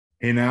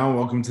Hey now,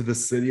 welcome to the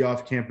City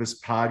Off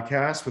Campus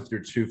podcast with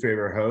your two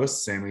favorite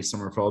hosts, Sammy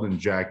Sommerfeld and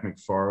Jack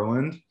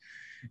McFarland.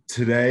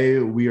 Today,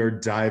 we are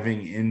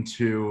diving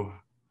into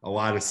a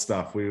lot of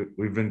stuff.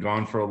 We've been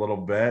gone for a little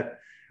bit.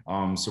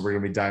 So we're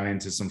going to be diving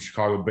into some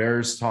Chicago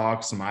Bears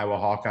talk, some Iowa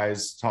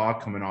Hawkeyes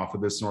talk coming off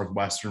of this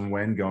Northwestern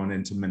win going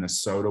into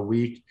Minnesota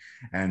week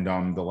and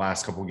the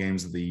last couple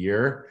games of the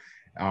year.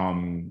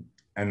 And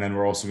then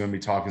we're also going to be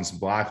talking some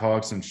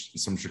Blackhawks and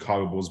some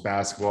Chicago Bulls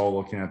basketball,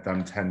 looking at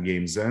them 10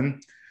 games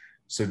in.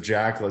 So,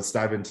 Jack, let's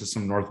dive into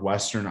some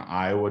Northwestern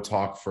Iowa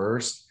talk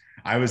first.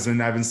 I was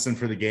in Evanston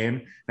for the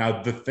game.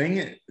 Now,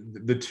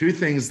 the two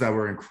things that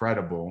were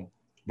incredible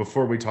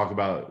before we talk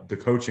about the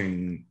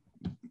coaching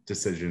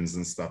decisions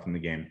and stuff in the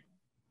game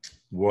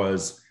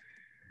was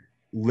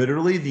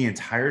literally the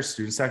entire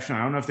student section.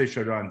 I don't know if they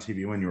showed it on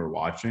TV when you were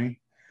watching,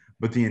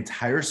 but the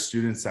entire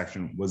student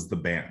section was the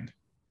band.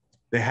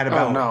 They had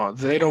about no,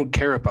 they don't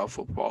care about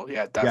football.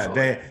 Yeah,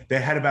 definitely. Yeah, they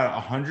had about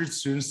 100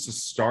 students to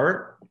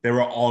start. They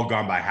were all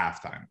gone by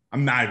halftime.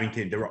 I'm not even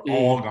kidding. They were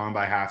all gone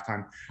by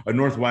halftime. A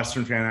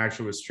Northwestern fan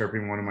actually was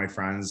chirping one of my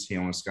friends. He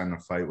almost got in a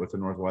fight with a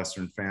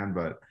Northwestern fan,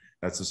 but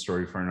that's a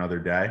story for another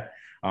day.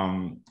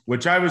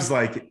 Which I was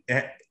like,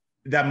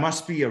 that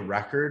must be a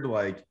record,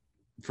 like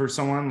for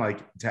someone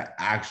like to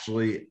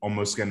actually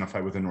almost get in a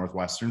fight with a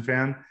Northwestern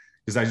fan.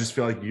 Because I just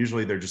feel like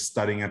usually they're just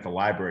studying at the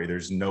library.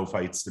 There's no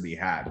fights to be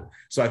had.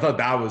 So I thought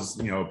that was,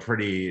 a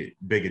pretty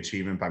big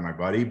achievement by my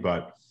buddy.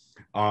 But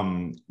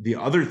the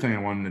other thing I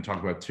wanted to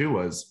talk about too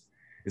was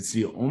it's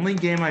the only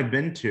game I've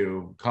been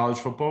to college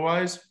football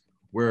wise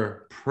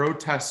where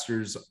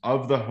protesters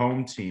of the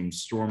home team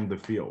stormed the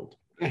field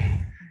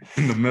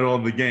in the middle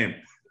of the game.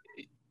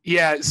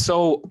 Yeah.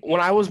 So when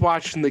I was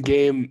watching the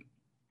game,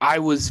 I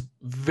was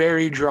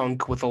very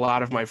drunk with a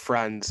lot of my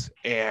friends,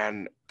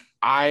 and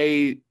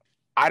I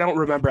don't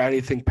remember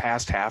anything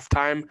past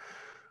halftime,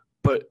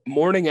 but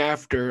morning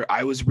after,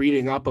 I was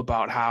reading up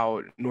about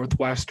how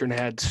Northwestern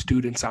had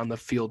students on the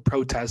field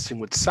protesting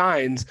with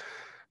signs,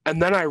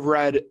 and then I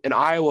read an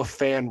Iowa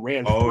fan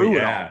ran through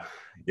it all.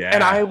 Yeah.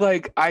 And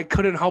I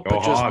couldn't help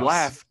but just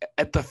laugh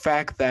at the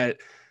fact that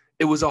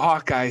it was a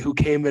Hawkeye who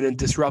came in and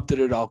disrupted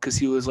it all, because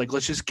he was like,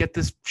 let's just get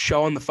this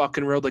show on the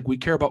fucking road. Like, we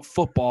care about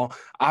football.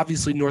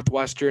 Obviously,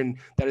 Northwestern,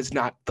 that is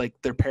not like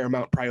their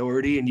paramount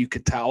priority, and you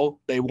could tell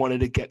they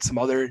wanted to get some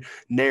other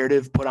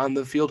narrative put on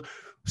the field.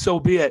 So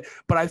be it.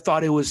 But I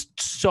thought it was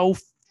so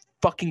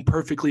fucking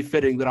perfectly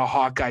fitting that a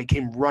Hawkeye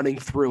came running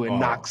through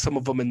and knocked some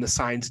of them in the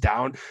signs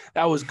down.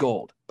 That was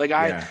gold. Like,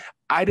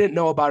 I didn't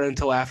know about it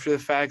until after the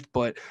fact,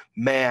 but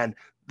man,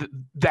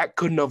 that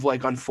couldn't have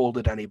like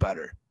unfolded any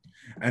better.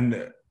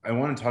 And I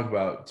want to talk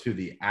about too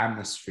the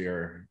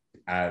atmosphere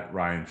at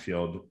Ryan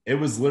Field. It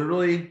was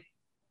literally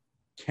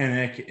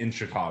Kinnick in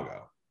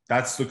Chicago.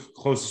 That's the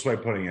closest way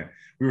of putting it.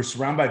 We were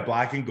surrounded by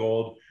black and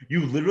gold.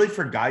 You literally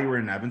forgot you were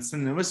in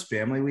Evanston. It was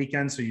family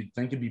weekend, so you'd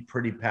think it'd be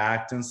pretty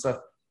packed and stuff.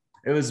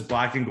 It was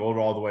black and gold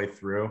all the way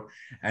through.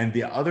 And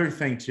the other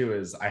thing too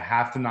is I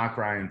have to knock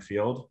Ryan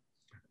Field.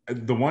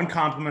 The one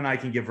compliment I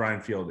can give Ryan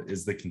Field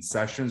is the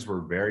concessions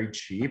were very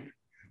cheap,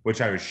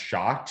 which I was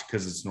shocked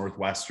because it's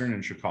Northwestern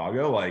in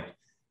Chicago. Like,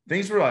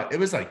 things were like, it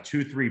was like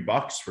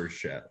 $2-3 for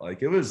shit.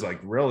 Like, it was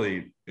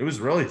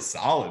really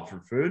solid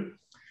for food,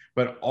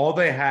 but all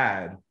they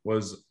had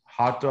was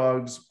hot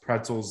dogs,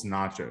 pretzels,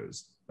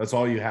 nachos. That's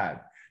all you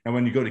had. And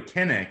when you go to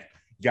Kinnick,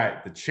 you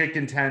got the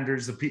chicken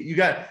tenders, you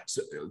got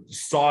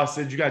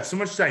sausage, you got so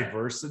much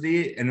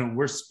diversity, and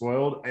we're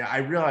spoiled. I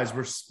realize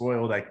we're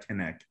spoiled at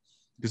Kinnick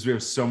because we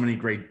have so many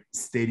great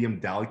stadium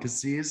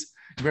delicacies.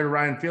 Compared to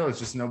Ryan Field, it's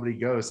just nobody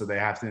goes, so they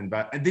have to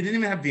invest. And they didn't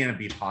even have Vienna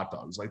beef hot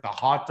dogs. Like, the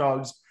hot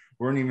dogs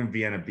weren't even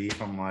Vienna beef.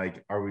 I'm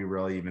like, are we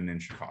really even in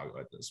Chicago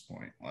at this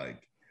point?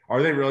 Like,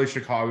 are they really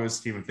Chicago's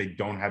team if they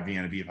don't have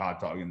Vienna beef hot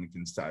dog in the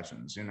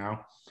concessions,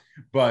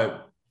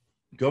 But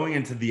going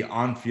into the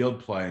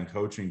on-field play and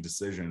coaching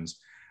decisions,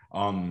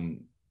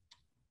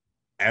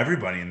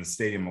 everybody in the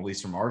stadium, at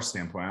least from our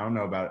standpoint, I don't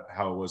know about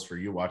how it was for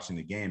you watching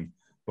the game,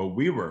 but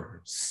we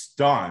were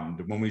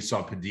stunned when we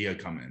saw Padilla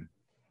come in.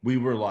 We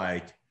were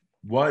like,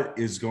 what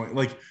is going,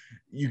 like,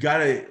 you got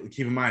to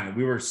keep in mind that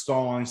we were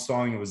stalling,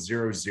 it was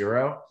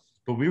 0-0,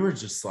 but we were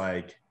just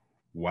like,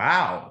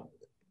 wow,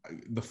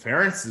 the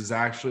Ferentz has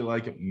actually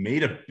like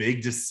made a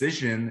big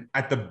decision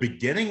at the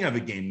beginning of a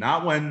game,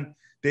 not when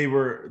they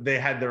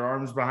had their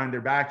arms behind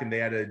their back and they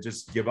had to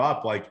just give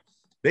up. Like,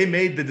 they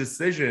made the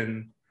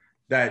decision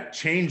that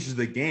changed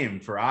the game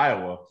for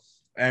Iowa.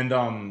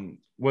 And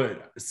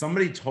what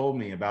somebody told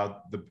me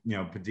about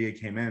Padilla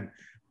came in,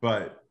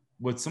 but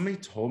what somebody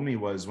told me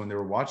was when they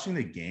were watching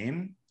the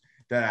game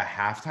that at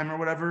halftime or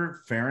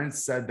whatever, Ferentz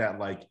said that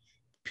like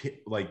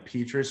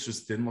Petrus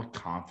just didn't look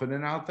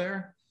confident out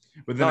there.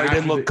 But then he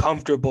didn't look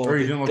comfortable.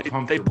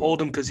 They pulled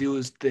him because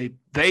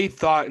they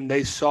thought and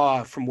they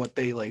saw from what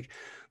they like.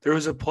 There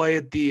was a play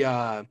at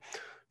the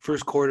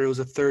first quarter. It was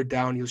a third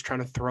down. He was trying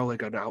to throw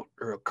like an out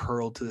or a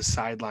curl to the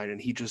sideline, and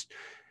he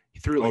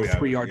threw it like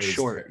 3 yards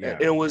short.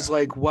 And it was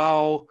like,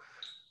 well,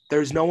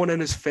 there's no one in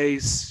his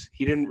face.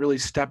 He didn't really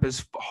step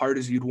as hard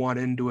as you'd want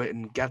into it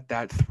and get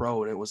that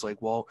throw. And it was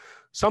like, well,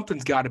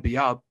 something's got to be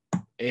up.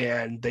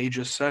 And they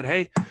just said,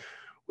 hey,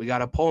 we got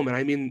to pull him. And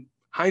I mean,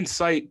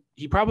 hindsight,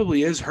 he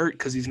probably is hurt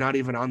because he's not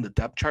even on the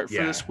depth chart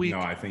for this week. No,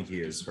 I think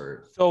he is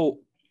hurt. So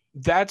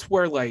that's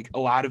where like a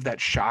lot of that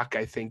shock,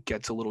 I think,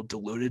 gets a little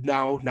diluted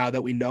now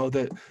that we know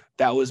that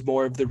that was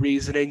more of the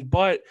reasoning.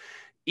 But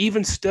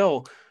even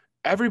still,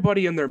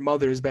 everybody and their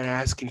mother has been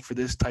asking for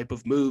this type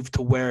of move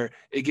to where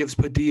it gives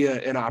Padilla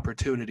an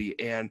opportunity.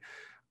 And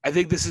I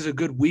think this is a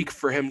good week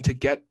for him to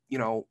get,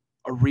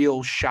 a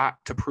real shot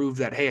to prove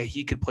that, hey,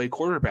 he could play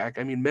quarterback.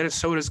 I mean,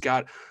 Minnesota's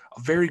got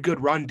a very good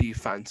run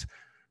defense.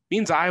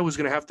 Means Iowa's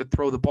going to have to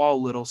throw the ball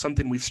a little,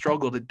 something we've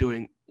struggled at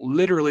doing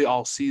literally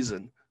all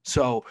season.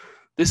 So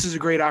this is a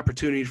great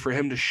opportunity for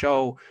him to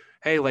show,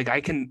 hey, like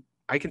I can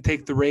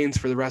take the reins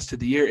for the rest of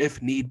the year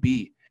if need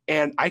be.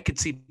 And I could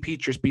see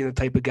Petras being the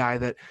type of guy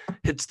that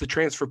hits the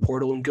transfer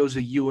portal and goes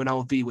to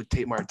UNLV with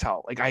Tate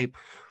Martell. Like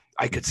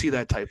I could see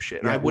that type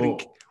shit. And I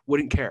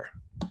wouldn't care.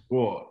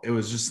 Well, it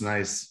was just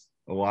nice.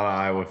 A lot of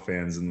Iowa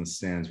fans in the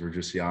stands were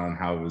just yelling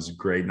how it was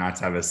great not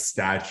to have a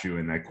statue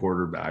in that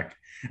quarterback.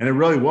 And it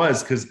really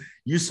was, because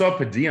you saw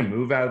Padilla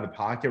move out of the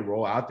pocket,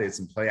 roll out. They had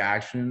some play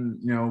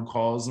action,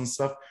 calls and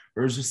stuff.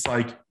 It was just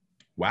like,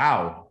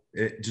 wow,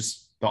 the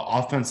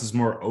offense is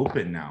more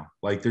open now.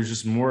 Like there's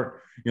just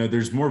more,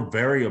 there's more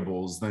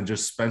variables than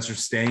just Spencer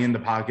staying in the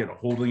pocket,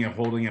 holding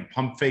it,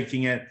 pump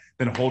faking it,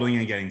 then holding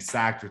it, getting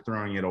sacked or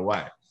throwing it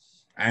away.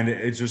 And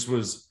it just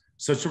was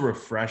such a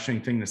refreshing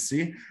thing to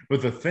see.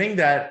 But the thing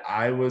that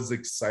I was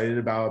excited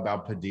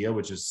about Padilla,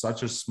 which is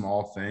such a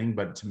small thing,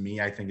 but to me,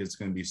 I think it's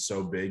going to be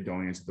so big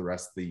going into the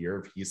rest of the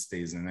year if he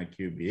stays in at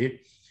QB,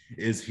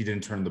 is he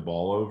didn't turn the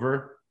ball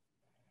over.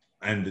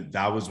 And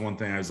that was one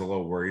thing I was a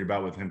little worried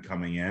about with him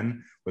coming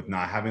in, with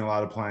not having a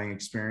lot of playing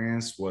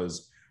experience,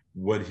 was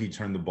would he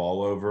turn the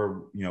ball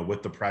over,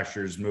 with the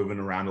pressures moving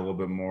around a little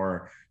bit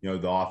more,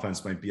 the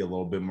offense might be a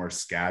little bit more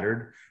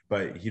scattered,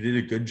 but he did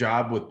a good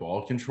job with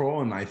ball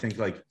control. And I think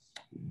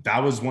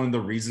that was one of the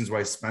reasons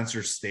why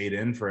Spencer stayed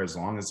in for as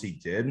long as he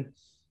did,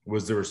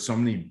 was there were so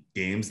many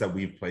games that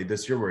we've played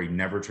this year where he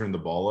never turned the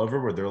ball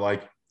over, where they're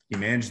like, he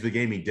managed the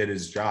game, he did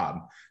his job.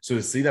 So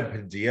to see that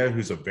Padilla,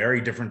 who's a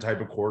very different type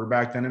of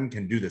quarterback than him,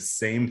 can do the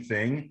same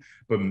thing,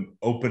 but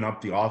open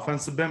up the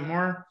offense a bit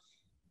more,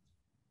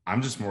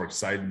 I'm just more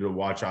excited to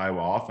watch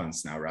Iowa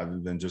offense now rather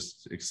than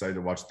just excited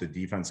to watch the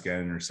defense get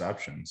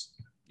interceptions.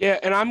 Yeah,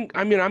 and I'm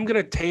going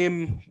to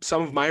tame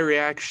some of my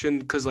reaction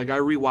because, I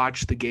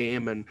rewatched the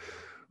game and,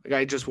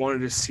 I just wanted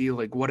to see,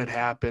 what had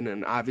happened.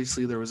 And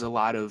obviously there was a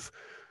lot of,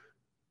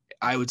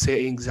 I would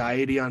say,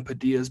 anxiety on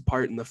Padilla's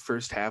part in the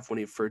first half when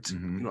he first,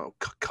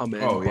 come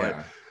in. Oh,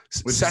 yeah.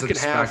 But second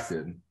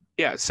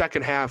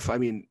half, I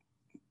mean,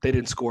 they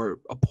didn't score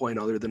a point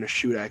other than a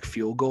shootout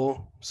field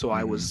goal. So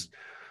I was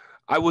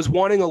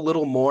wanting a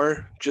little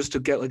more just to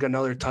get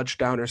another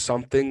touchdown or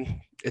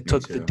something. It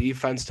took the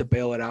defense to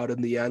bail it out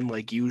in the end,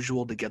 like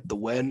usual, to get the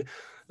win.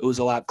 It was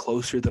a lot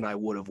closer than I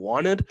would have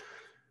wanted.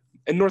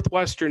 And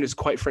Northwestern is,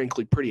 quite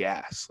frankly, pretty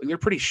ass. They're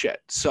pretty shit.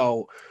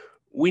 So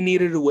we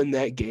needed to win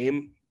that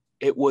game.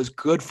 It was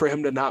good for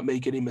him to not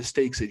make any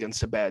mistakes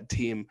against a bad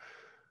team.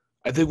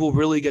 I think we'll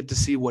really get to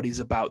see what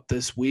he's about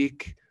this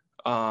week.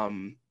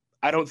 I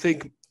don't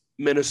think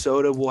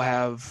Minnesota will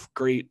have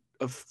great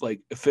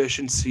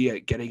efficiency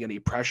at getting any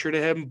pressure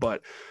to him,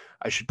 but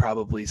I should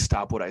probably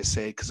stop what I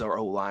say because our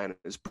O-line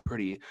is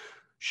pretty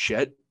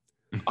shit.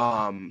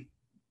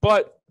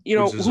 But, who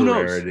knows?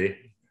 Rarity.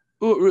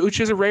 Which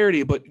is a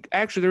rarity. But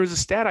actually, there was a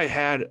stat I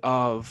had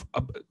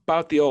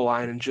about the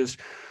O-line and just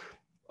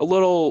a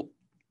little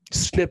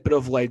snippet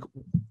of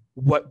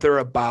what they're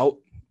about.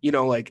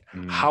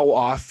 How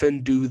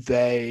often do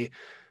they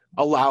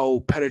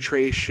allow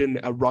penetration,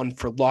 a run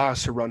for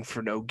loss, a run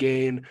for no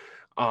gain?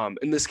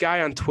 And this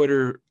guy on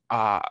Twitter,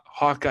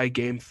 Hawkeye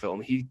Game Film,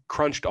 he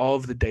crunched all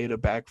of the data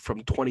back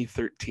from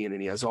 2013,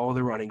 and he has all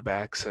the running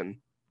backs, and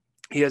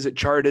he has it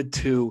charted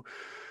to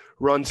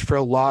runs for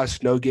a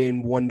loss, no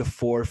gain, 1 to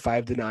 4,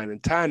 5 to 9,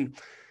 and 10.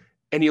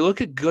 And you look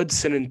at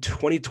Goodson in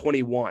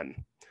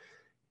 2021,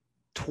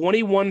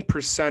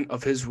 21%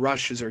 of his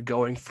rushes are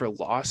going for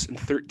loss and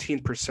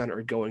 13%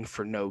 are going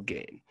for no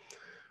gain.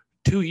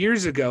 2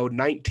 years ago,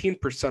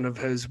 19% of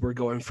his were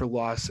going for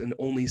loss and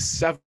only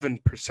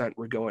 7%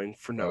 were going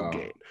for no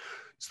gain.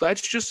 So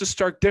that's just a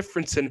stark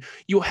difference. And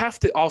you'll have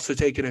to also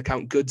take into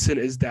account Goodson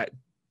is that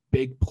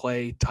big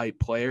play type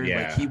player.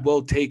 Yeah. He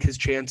will take his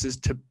chances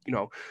to,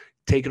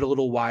 take it a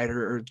little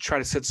wider or try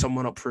to set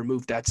someone up for a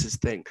move. That's his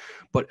thing.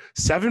 But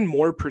 7%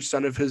 more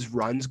of his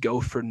runs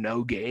go for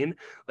no gain.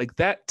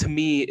 That to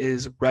me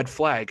is red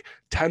flag.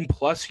 10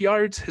 plus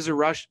yards, his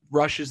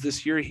rushes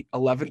this year,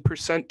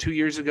 11%. 2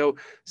 years ago,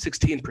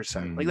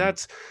 16%.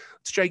 That's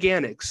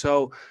gigantic.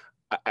 So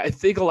I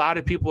think a lot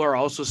of people are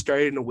also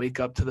starting to wake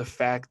up to the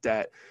fact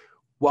that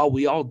while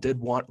we all did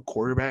want a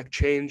quarterback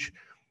change,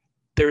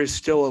 there is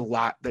still a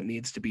lot that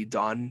needs to be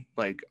done,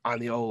 on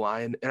the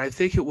O-line. And I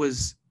think it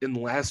was in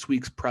last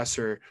week's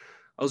presser,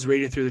 I was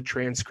reading through the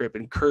transcript,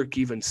 and Kirk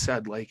even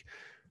said,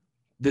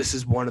 this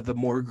is one of the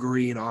more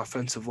green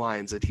offensive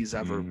lines that he's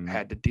ever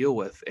had to deal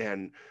with.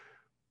 And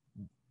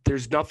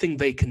there's nothing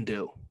they can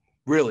do,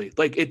 really.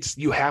 Like,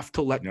 you have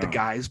to let the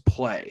guys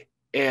play.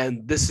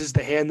 And this is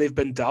the hand they've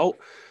been dealt.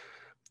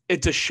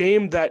 It's a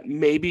shame that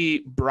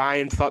maybe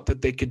Brian thought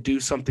that they could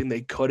do something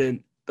they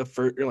couldn't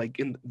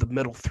in the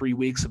middle 3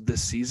 weeks of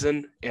this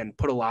season and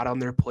put a lot on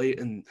their plate.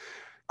 And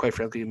quite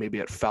frankly, maybe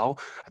it fell.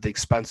 I think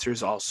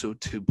Spencer's also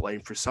to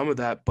blame for some of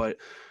that, but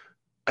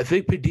I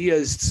think Padilla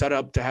is set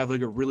up to have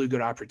like a really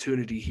good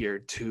opportunity here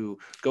to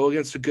go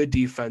against a good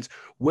defense,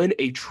 win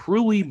a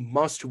truly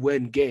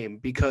must-win game,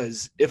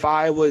 because if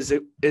Iowa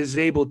is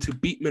able to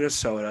beat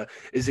Minnesota,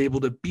 is able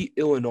to beat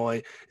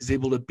Illinois, is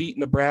able to beat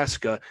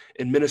Nebraska,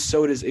 and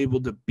Minnesota is able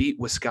to beat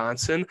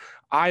Wisconsin,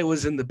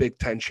 Iowa's in the Big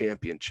Ten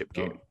championship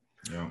game.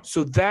 Yeah.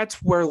 So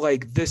that's where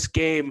like this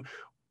game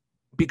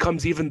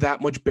becomes even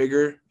that much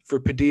bigger for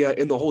Padilla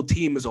and the whole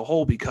team as a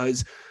whole,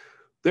 because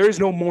there is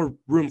no more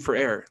room for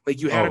error. Like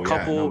you had a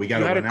couple, we got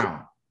to win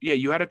out. Yeah,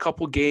 you had a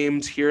couple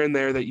games here and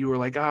there that you were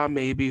like,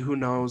 maybe, who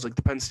knows? Like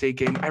the Penn State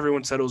game,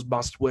 everyone said it was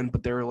must win,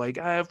 but they were like,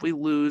 if we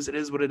lose, it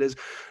is what it is.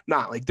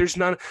 Not like there's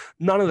none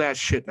of that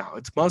shit now.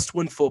 It's must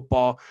win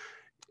football.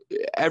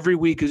 Every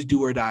week is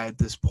do or die at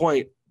this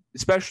point,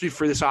 especially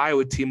for this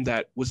Iowa team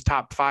that was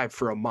top 5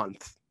 for a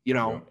month,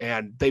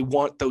 and they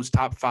want those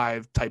top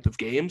 5 type of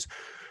games.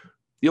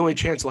 The only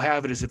chance they'll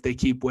have it is if they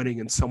keep winning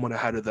and someone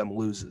ahead of them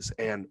loses.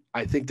 And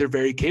I think they're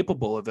very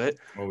capable of it.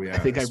 Oh, yeah. I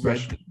think I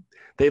read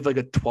they have like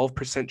a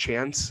 12%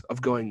 chance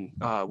of going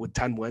with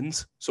 10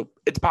 wins. So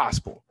it's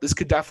possible. This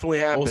could definitely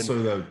happen.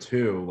 Also, though,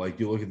 too, like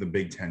you look at the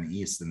Big Ten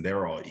East and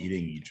they're all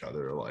eating each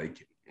other.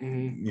 Like,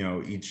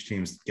 each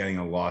team's getting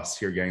a loss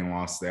here, getting a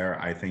loss there.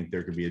 I think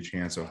there could be a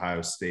chance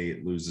Ohio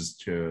State loses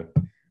to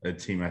a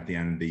team at the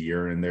end of the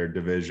year in their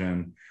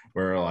division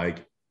where,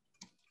 like,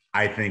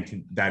 I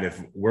think that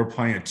if we're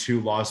playing a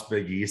 2-loss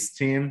Big East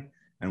team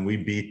and we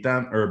beat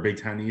them, or a Big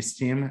Ten East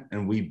team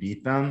and we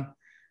beat them,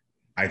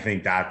 I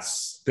think that's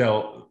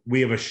still,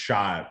 we have a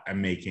shot at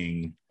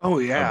making a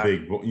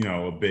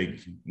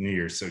big New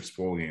Year's Six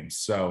bowl game.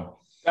 So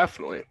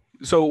definitely.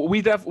 So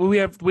we have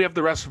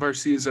the rest of our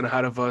season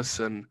ahead of us,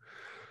 and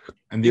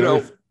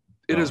it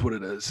is what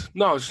it is.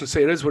 No, I was just gonna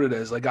say it is what it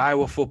is. Like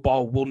Iowa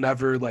football will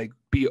never like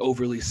be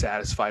overly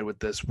satisfied with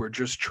this. We're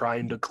just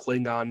trying to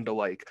cling on to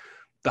like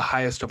the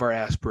highest of our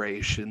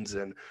aspirations,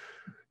 and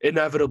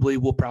inevitably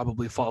we'll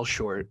probably fall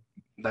short.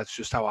 That's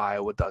just how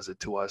Iowa does it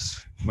to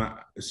us.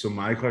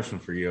 My question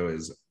for you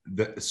is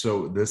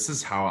this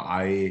is how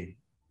I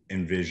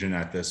envision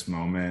at this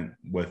moment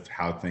with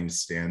how things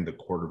stand, the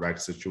quarterback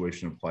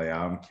situation to play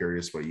out. I'm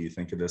curious what you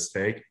think of this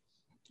take.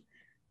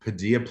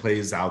 Padilla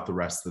plays out the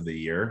rest of the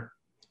year.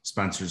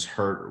 Spencer's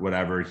hurt,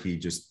 whatever.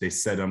 They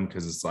sit him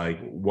because it's like,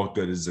 what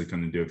good is it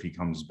going to do if he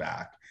comes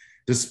back?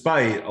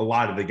 Despite a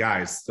lot of the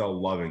guys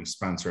still loving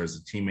Spencer as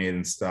a teammate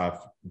and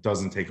stuff,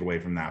 doesn't take away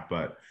from that.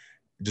 But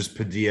just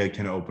Padilla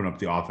can open up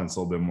the offense a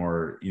little bit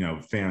more,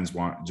 fans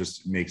want,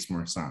 just makes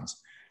more sense.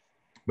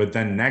 But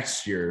then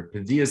next year,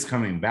 Padilla's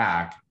coming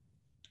back,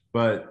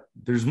 but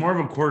there's more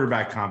of a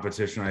quarterback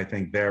competition, I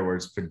think, there, where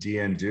it's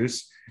Padilla and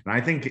Deuce. And I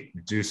think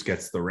Deuce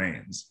gets the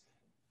reins.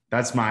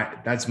 That's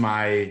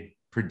my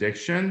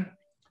prediction,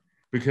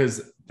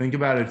 because think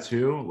about it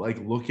too. Like,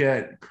 look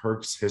at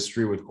Kirk's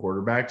history with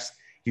quarterbacks.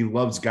 He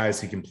loves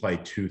guys he can play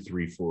 2,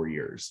 3, 4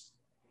 years.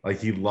 Like,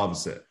 he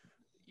loves it.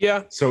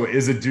 Yeah. So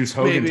is it Deuce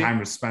Hogan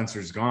time if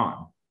Spencer's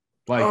gone?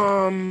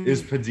 Like,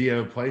 is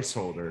Padilla a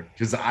placeholder?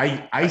 Because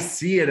I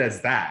see it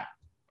as that.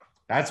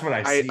 That's what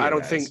I see.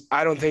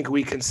 I don't think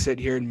we can sit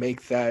here and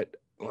make that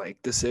like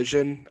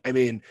decision. I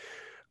mean,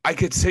 I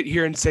could sit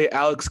here and say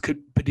Alex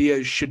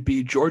Padilla should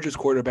be Georgia's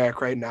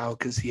quarterback right now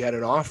because he had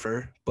an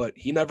offer, but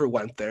he never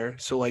went there.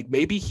 So like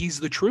maybe he's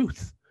the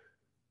truth.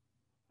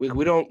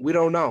 We don't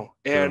know.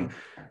 And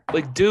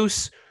like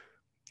Deuce,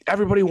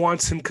 everybody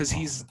wants him because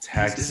he's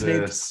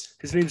Texas.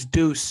 His name's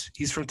Deuce.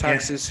 He's from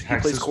Texas. He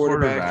plays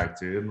quarterback,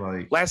 dude.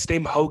 Like, last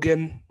name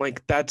Hogan.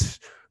 Like that's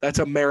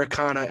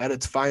Americana at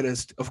its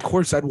finest. Of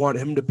course, I'd want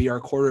him to be our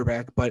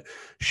quarterback. But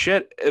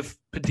shit, if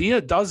Padilla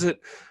does it,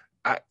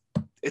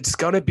 it's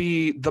gonna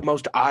be the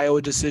most Iowa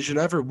decision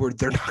ever. Where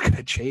they're not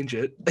gonna change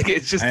it. Like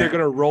it's just they're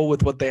gonna roll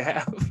with what they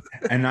have.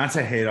 And not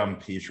to hate on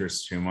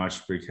Petrus too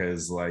much,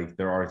 because like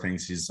there are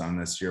things he's done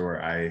this year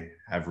where I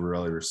have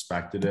really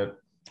respected it.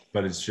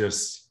 But it's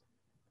just,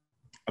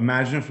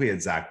 imagine if we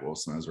had Zach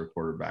Wilson as our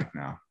quarterback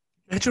now.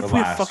 Imagine if we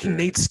had fucking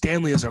Nate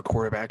Stanley as our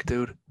quarterback,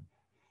 dude.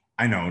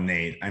 I know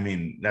Nate. I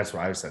mean, that's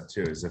what I said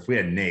too. Is if we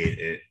had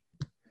Nate,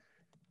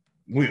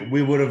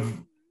 we would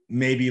have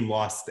maybe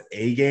lost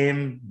a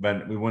game,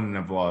 but we wouldn't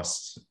have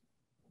lost.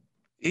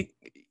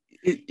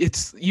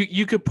 It's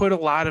you could put a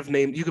lot of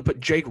names. You could put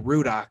Jake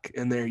Rudock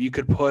in there. You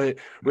could put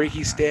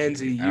Ricky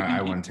Stanzi.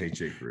 I wouldn't take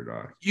Jake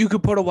Rudock. You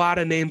could put a lot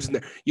of names in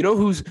there. You know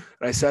who's? And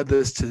I said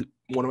this to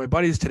one of my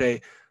buddies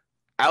today.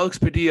 Alex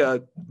Padilla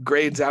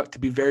grades out to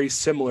be very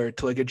similar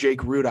to like a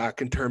Jake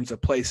Rudock in terms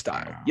of play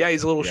style. Yeah,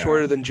 he's a little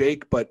shorter than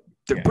Jake, but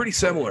they're pretty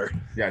similar.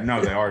 Yeah,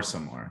 no, they are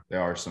similar. They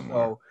are similar.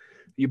 So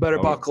you better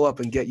buckle up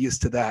and get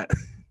used to that.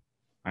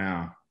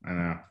 I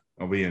know.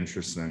 It'll be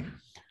interesting.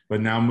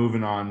 But now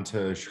moving on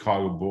to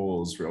Chicago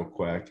Bulls real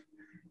quick.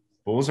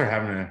 Bulls are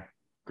having a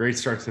great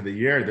start to the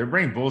year. They're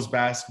bringing Bulls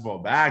basketball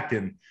back,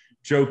 and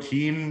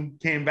Joakim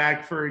came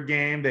back for a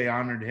game. They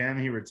honored him.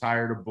 He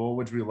retired a Bull,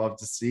 which we love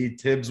to see.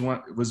 Tibbs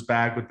was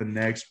back with the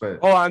Knicks, but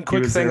hold on,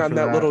 quick thing on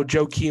that little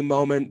Joakim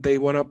moment. They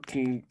went up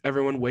and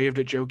everyone waved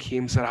at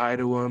Joakim, said hi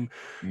to him.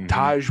 Mm-hmm.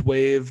 Taj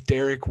waved,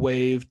 Derek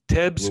waved,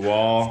 Tibbs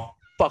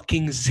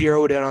fucking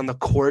zeroed in on the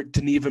court,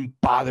 didn't even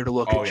bother to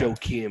look at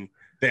Joakim.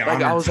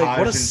 I was like,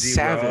 what a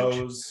savage.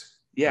 Rose.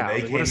 Yeah,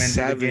 like, what a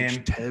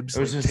savage, Tibbs. It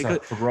was just a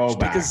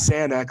throwback. Take a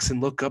Xanax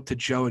and look up to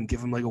Joe and give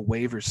him like a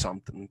wave or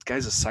something. The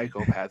guy's a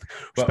psychopath.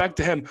 Respect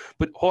to him.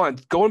 But hold on,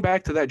 going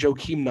back to that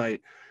Joakim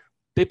night,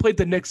 they played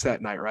the Knicks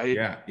that night, right?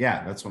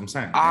 Yeah, that's what I'm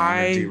saying.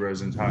 I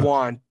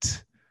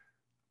want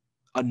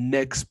a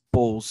Knicks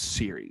Bulls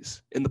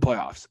series in the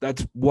playoffs.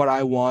 That's what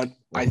I want.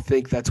 I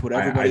think that's what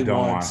everybody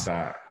wants. I don't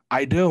want that.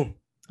 I do.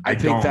 I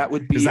think that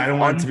would be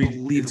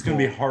unbelievable. It's going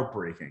to be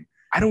heartbreaking.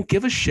 I don't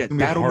give a shit.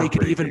 That'll make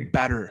it even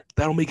better.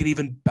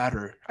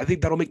 I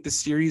think that'll make the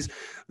series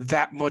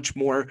that much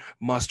more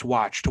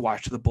must-watch to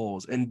watch the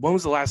Bulls. And when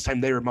was the last time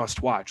they were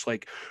must-watch?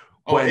 Like,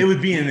 it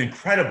would be an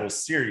incredible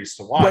series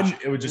to watch.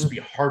 It would just be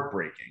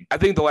heartbreaking. I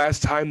think the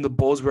last time the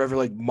Bulls were ever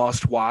like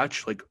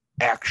must-watch, like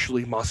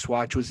actually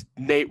must-watch, was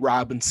Nate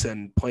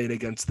Robinson playing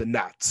against the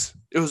Nets.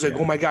 It was like,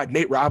 oh my God,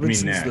 Nate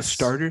Robinson's the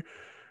starter.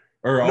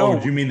 Do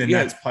you mean the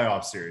Nets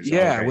playoff series?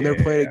 Yeah, when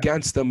they're playing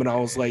against them, and I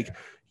was like,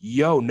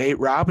 yo, Nate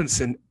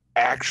Robinson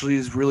actually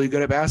is really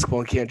good at basketball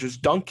and can't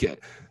just dunk it.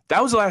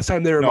 That was the last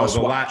time they were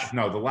must-watch.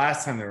 The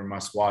last time they were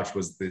must-watch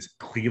was this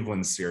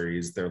Cleveland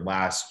series, their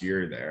last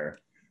year there,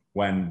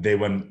 when they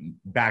went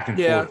back and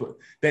forth.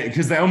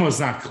 Because they almost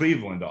knocked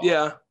Cleveland off.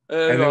 Yeah.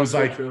 And it was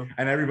like, true.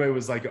 And everybody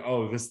was like,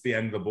 oh, this is the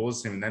end of the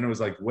Bulls team. And then it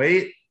was like,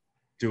 wait,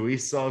 do we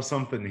still have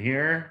something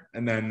here?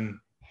 And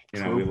then,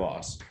 we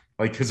lost.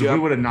 Like, because if we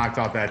would have knocked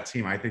off that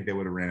team, I think they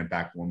would have ran it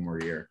back one more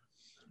year.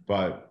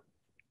 But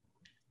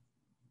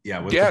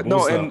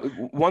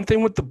and one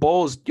thing with the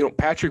Bulls,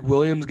 Patrick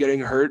Williams getting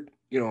hurt,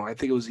 I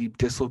think it was he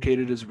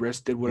dislocated his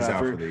wrist, did whatever. He's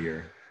out for the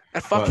year.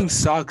 That fucking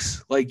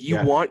sucks. Like,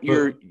 you want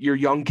your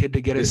young kid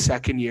to get his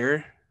second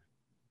year.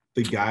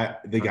 The guy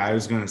I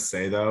was going to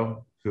say,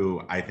 though,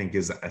 who I think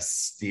is a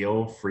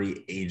steal,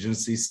 free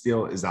agency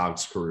steal, is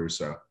Alex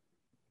Caruso.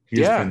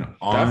 He's been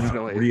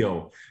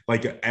unreal.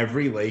 Like,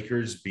 every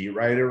Lakers beat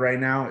writer right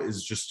now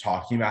is just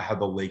talking about how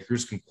the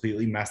Lakers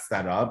completely messed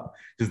that up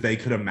because they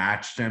could have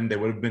matched him. They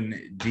would have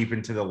been deep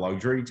into the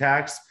luxury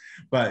tax,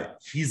 but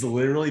he's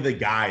literally the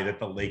guy that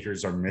the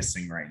Lakers are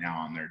missing right now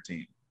on their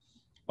team.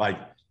 Like,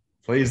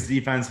 plays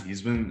defense.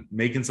 He's been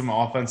making some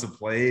offensive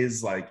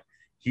plays. Like,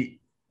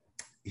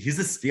 he's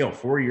a steal.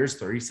 4 years,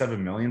 $37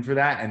 million for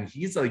that. And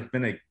he's like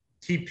been a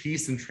key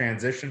piece in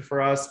transition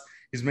for us.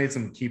 He's made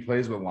some key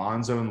plays with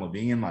Lonzo and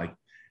Levine. Like,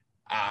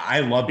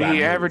 I love that.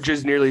 He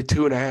averages nearly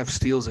 2.5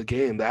 steals a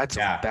game. That's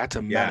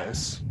a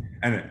menace.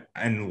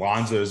 And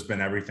Lonzo's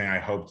been everything I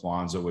hoped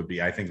Lonzo would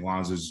be. I think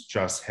Lonzo's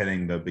just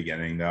hitting the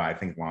beginning, though. I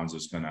think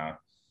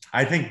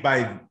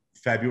by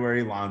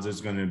February, Lonzo's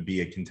gonna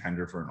be a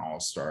contender for an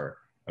all-star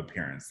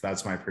appearance.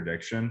 That's my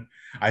prediction.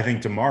 I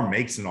think DeMar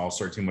makes an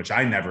all-star team, which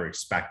I never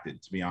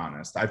expected, to be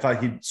honest. I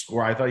thought he'd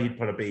score. I thought he'd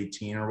put up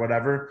 18 or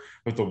whatever.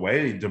 But the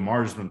way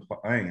DeMar's been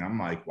playing, I'm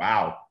like,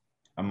 wow.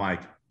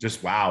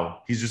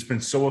 Wow. He's just been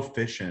so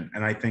efficient.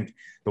 And I think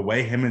the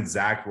way him and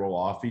Zach roll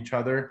off each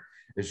other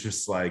is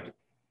just like,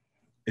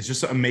 it's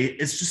just amazing.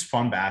 It's just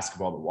fun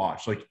basketball to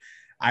watch. Like,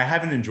 I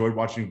haven't enjoyed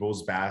watching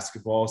Bulls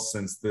basketball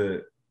since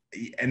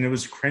and it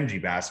was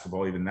cringy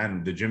basketball even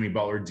then. The Jimmy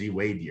Butler, D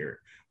Wade year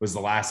was the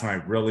last time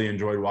I really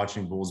enjoyed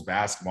watching Bulls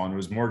basketball. And it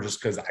was more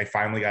just because I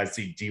finally got to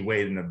see D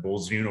Wade in a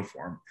Bulls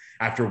uniform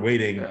after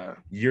waiting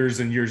years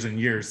and years and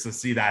years to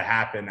see that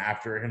happen.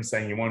 After him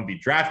saying he wanted to be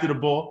drafted a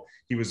Bull,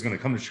 he was going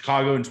to come to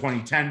Chicago in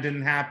 2010,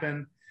 didn't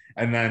happen.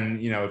 And then,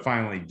 it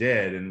finally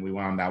did. And we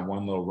went on that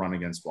one little run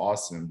against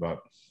Boston. But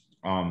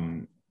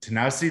to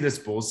now see this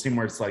Bulls team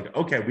where it's like,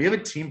 okay, we have a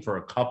team for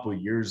a couple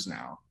of years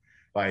now.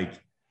 Like,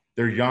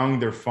 they're young,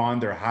 they're fun,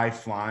 they're high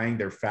flying,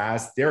 they're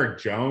fast. Derek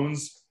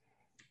Jones,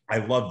 I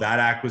love that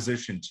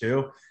acquisition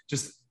too.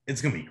 Just,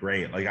 it's gonna be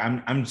great. Like,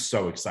 I'm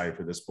so excited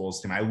for this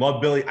Bulls team.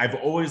 I've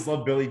always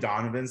loved Billy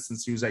Donovan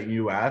since he was at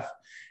UF,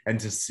 and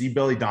to see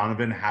Billy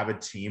Donovan have a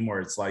team where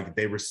it's like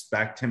they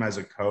respect him as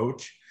a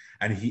coach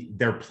and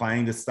they're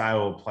playing the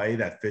style of play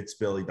that fits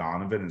Billy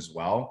Donovan as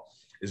well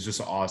is just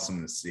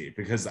awesome to see.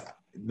 Because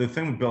the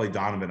thing with Billy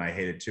Donovan I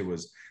hated too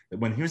was that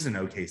when he was in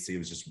OKC, it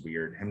was just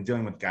weird. Him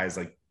dealing with guys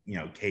like,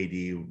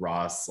 KD,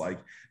 Russ, like,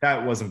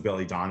 that wasn't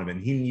Billy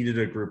Donovan. He needed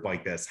a group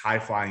like this, high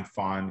flying,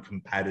 fun,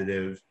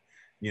 competitive,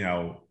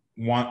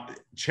 want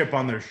chip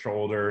on their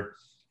shoulder.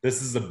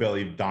 This is a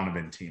Billy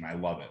Donovan team. I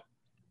love it.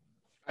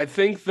 I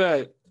think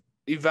that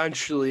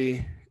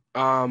eventually,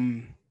 I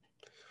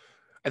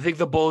think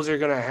the Bulls are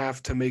going to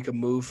have to make a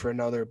move for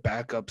another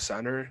backup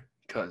center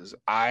because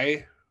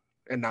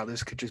and now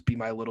this could just be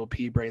my little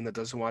pea brain that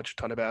doesn't watch a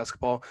ton of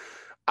basketball.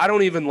 I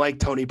don't even like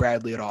Tony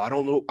Bradley at all. I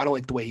don't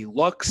like the way he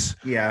looks.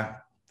 Yeah.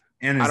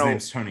 And his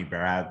name's Tony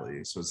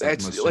Bradley, so it's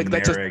that's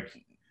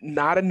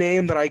not a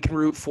name that I can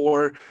root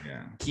for.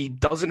 Yeah, he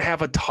doesn't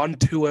have a ton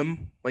to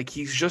him. Like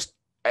he's just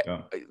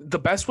the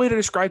best way to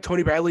describe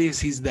Tony Bradley is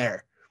he's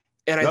there,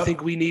 and I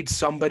think we need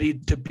somebody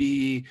to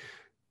be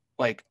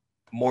like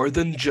more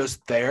than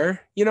just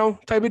there,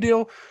 type of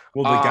deal.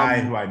 Well, the guy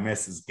who I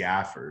miss is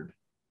Gafford.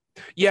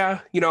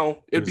 Yeah,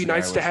 it'd be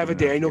nice to have a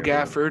Daniel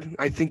Gafford.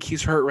 I think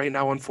he's hurt right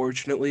now,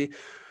 unfortunately.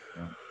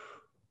 Yeah.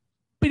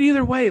 But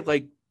either way,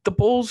 like the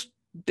Bulls,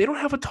 they don't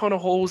have a ton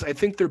of holes. I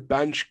think their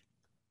bench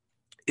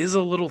is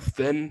a little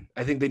thin.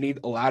 I think they need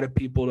a lot of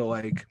people to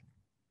like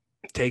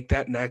take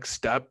that next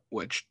step,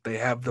 which they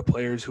have the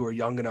players who are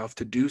young enough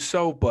to do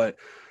so. But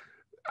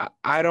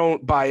I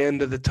don't buy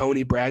into the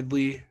Tony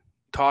Bradley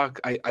talk.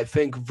 I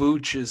think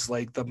Vooch is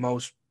like the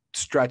most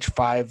stretch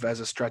five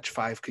as a stretch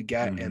five could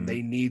get, and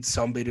they need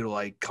somebody to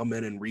like come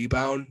in and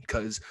rebound,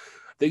 because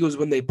I think it was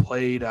when they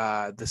played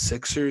the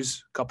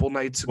Sixers a couple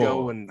nights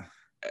ago and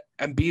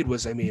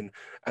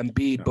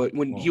Embiid, but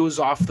when he was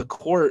off the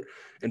court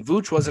and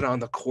Vooch wasn't on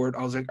the court,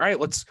 I was like, all right,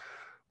 let's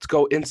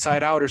go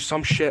inside out or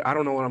some shit. I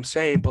don't know what I'm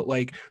saying, but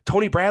like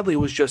Tony Bradley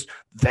was just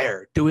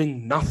there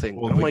doing nothing.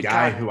 Well, the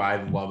guy who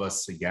I'd love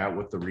us to get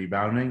with the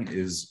rebounding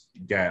is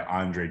get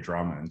Andre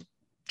Drummond.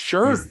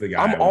 Sure,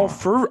 I'm all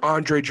for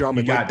Andre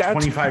Drummond. He got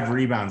 25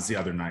 rebounds the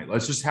other night.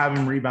 Let's just have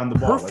him rebound the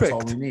ball. Perfect. That's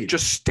all we need.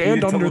 Just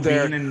stand under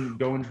there and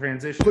go in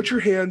transition. Put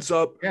your hands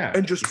up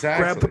and just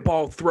grab the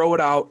ball, throw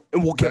it out,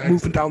 and we'll get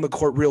moving down the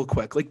court real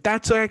quick. Like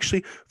that's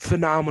actually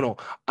phenomenal.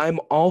 I'm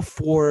all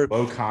for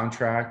low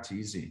contract,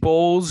 easy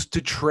Bulls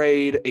to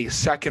trade a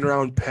second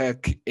round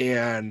pick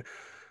and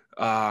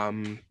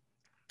Devon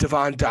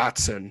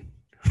Dotson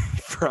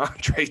for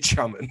Andre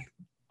Drummond.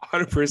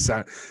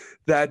 100%.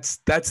 That's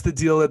the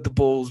deal that the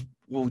Bulls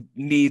will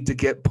need to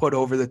get put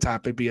over the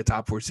top and be a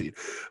top 4 seed.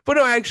 But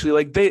no, actually,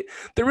 like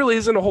there really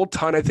isn't a whole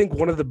ton. I think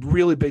one of the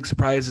really big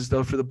surprises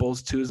though for the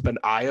Bulls too has been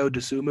Ayo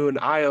Dosunmu, and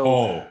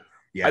Ayo.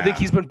 I think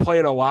he's been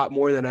playing a lot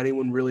more than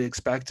anyone really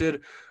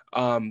expected.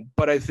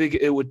 But I think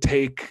it would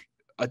take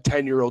a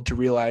 10-year-old to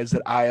realize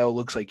that Ayo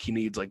looks like he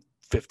needs like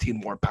 15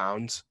 more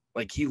pounds.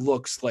 Like he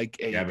looks like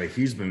but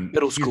he's been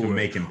middle schooler. He's been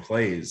making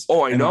plays.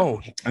 Oh, I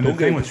know. And the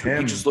thing with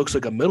him, he just looks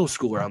like a middle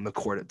schooler on the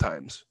court at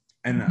times.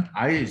 And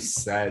I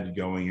said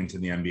going into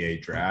the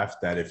NBA draft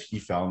that if he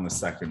fell in the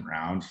second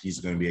round, he's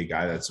going to be a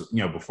guy that's,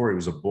 before he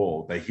was a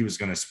Bull, that he was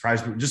going to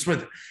surprise me. Just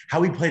with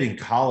how he played in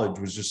college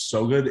was just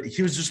so good.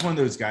 He was just one of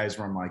those guys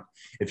where I'm like,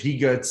 if he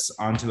gets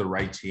onto the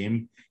right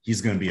team,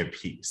 he's going to be a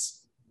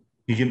piece.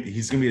 He's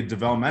going to be a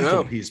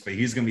developmental piece, but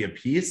he's going to be a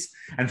piece.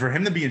 And for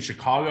him to be in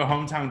Chicago,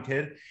 hometown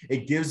kid,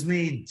 it gives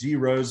me D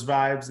Rose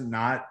vibes,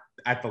 not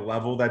at the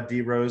level that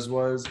D Rose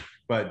was,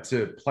 but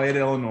to play at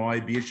Illinois,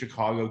 be a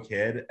Chicago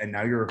kid, and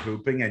now you're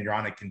hooping and you're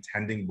on a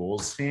contending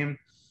Bulls team,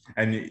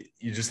 and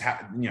you just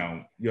have,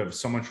 you have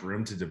so much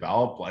room to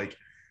develop. Like,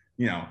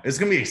 it's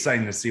going to be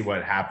exciting to see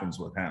what happens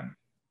with him.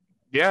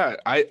 Yeah,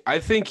 I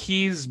think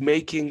he's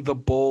making the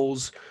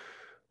Bulls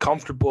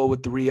comfortable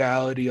with the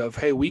reality of,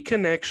 hey, we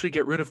can actually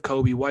get rid of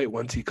Kobe White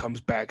once he comes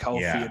back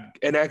healthy,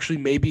 and actually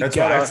maybe that's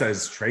why I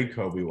says trade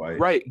Kobe White,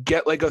 right?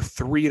 Get like a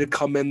 3 to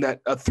come in, that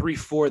a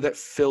 3-4 that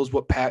fills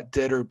what Pat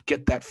did, or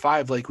get that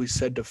 5, like we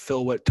said, to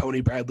fill what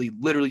Tony Bradley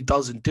literally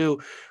doesn't do.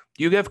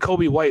 You have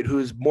Kobe White, who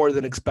is more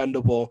than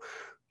expendable.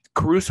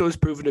 Caruso has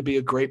proven to be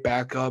a great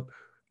backup.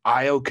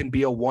 Ayo can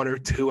be a 1 or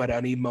 2 at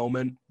any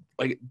moment.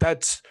 Like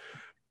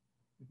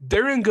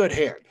they're in good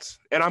hands,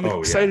 and I'm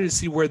excited to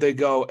see where they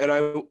go.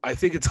 And I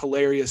think it's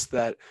hilarious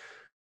that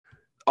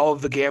all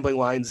of the gambling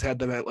lines had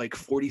them at like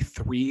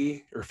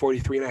 43 or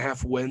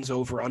 43.5 wins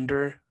over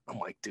under. I'm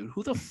like, dude,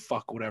 who the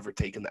fuck would ever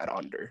taken that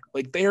under?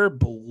 Like, they are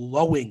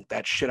blowing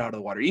that shit out of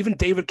the water. Even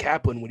David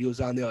Kaplan, when he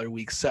was on the other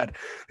week, said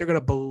they're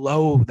gonna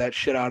blow that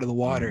shit out of the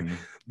water.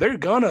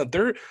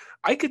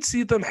 I could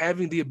see them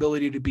having the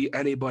ability to beat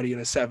anybody in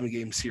a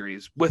 7-game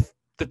series with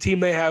the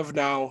team they have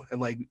now. And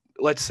like,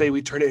 let's say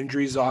we turn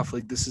injuries off,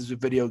 like this is a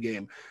video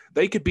game,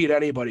 they could beat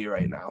anybody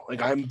right now.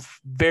 Like, I'm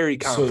very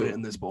confident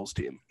in this Bulls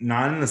team.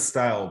 Not in the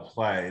style of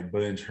play,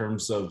 but in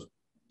terms of,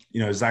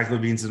 Zach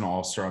LaVine's an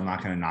all-star. I'm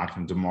not going to knock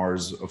him.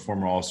 DeMar's a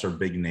former all-star,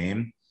 big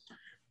name.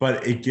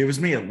 But it gives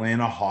me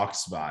Atlanta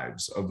Hawks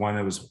vibes of when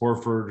it was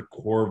Horford,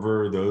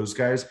 Korver, those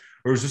guys.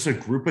 It was just a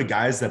group of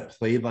guys that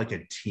played like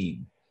a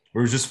team. It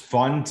was just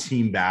fun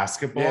team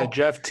basketball. Yeah,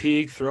 Jeff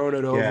Teague throwing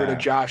it over to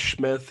Josh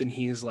Smith, and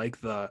he's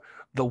like the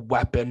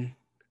weapon.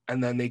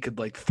 And then they could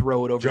like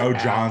throw it over Joe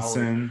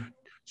Johnson,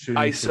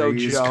 ISO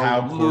threes, Joe,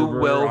 Kyle Lou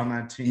Korver Will on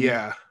that team.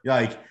 Yeah.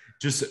 Like,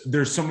 just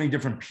there's so many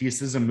different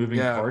pieces and moving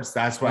parts.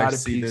 That's why I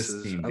see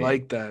this team. I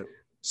like that.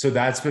 So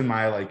that's been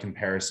my like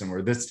comparison,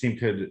 where this team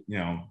could,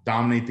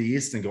 dominate the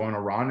East and go on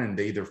a run, and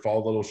they either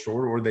fall a little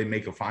short or they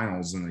make a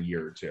finals in a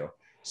year or two.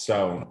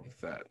 So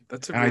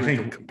that's a really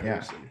good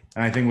comparison. Yeah.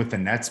 And I think with the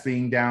Nets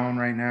being down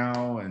right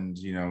now, and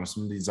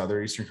some of these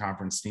other Eastern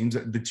Conference teams,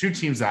 the 2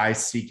 teams that I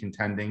see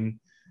contending,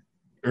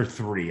 or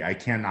 3, I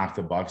can't knock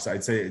the Bucks.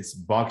 I'd say it's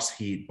Bucks,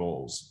 Heat,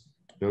 Bulls.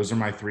 Those are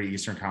my 3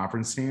 Eastern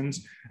Conference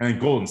teams. And then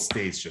Golden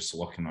State's just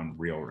looking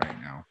unreal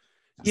right now.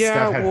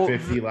 Steph had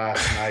 50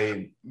 last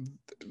night.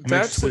 I'm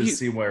that's interested to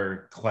see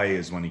where Clay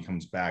is when he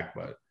comes back,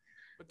 but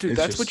dude,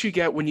 that's what you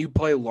get when you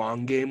play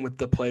long game with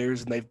the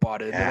players and they've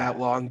bought into that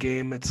long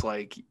game. It's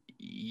like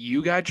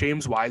you got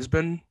James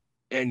Wiseman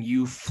and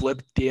you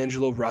flipped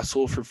D'Angelo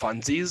Russell for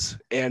funsies,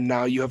 and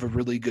now you have a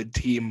really good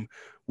team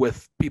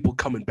with people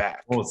coming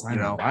back. Well, it's not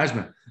even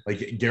Wiseman.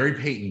 Like Gary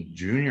Payton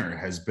Jr.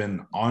 has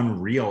been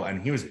unreal,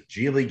 and he was a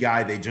G League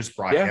guy. They just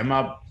brought him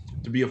up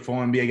to be a full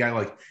NBA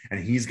guy, and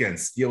he's getting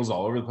steals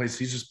all over the place.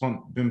 He's just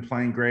been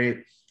playing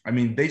great. I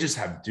mean, they just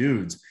have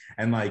dudes,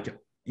 and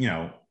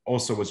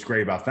also what's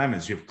great about them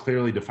is you have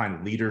clearly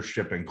defined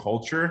leadership and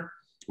culture,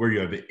 where you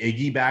have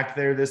Iggy back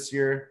there this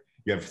year.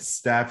 You have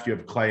Steph, you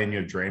have Clay, and you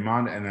have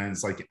Draymond. And then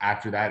it's like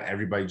after that,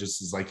 everybody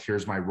just is like,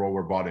 here's my role.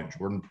 We're bought in.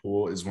 Jordan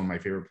Poole is one of my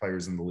favorite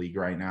players in the league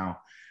right now.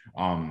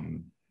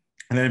 And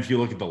then if you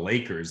look at the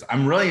Lakers,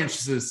 I'm really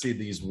interested to see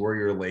these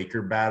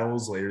Warrior-Laker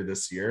battles later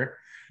this year,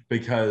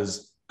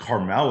 because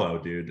Carmelo,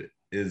 dude,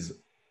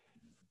 is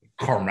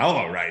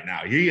Carmelo right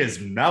now. He is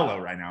mellow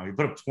right now. He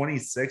put up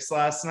 26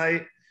 last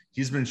night.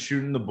 He's been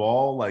shooting the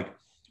ball. Like,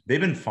 they've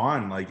been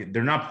fun. Like,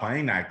 they're not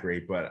playing that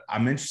great, but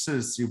I'm interested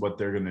to see what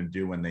they're going to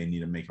do when they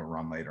need to make a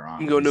run later on.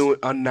 I'm going to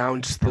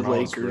announce the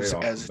Lakers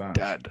as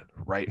dead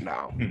right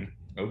now.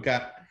 Okay.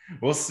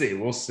 We'll see.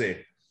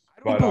 I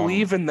don't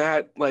believe in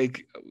that.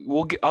 Like,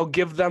 I'll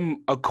give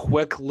them a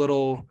quick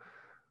little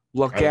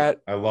look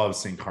at. I love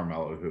seeing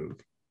Carmelo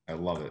hoop. I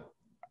love it.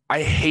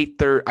 I hate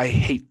their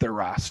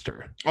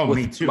roster. Oh,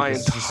 me too. My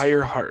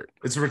entire heart.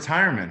 It's a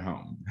retirement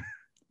home.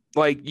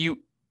 Like,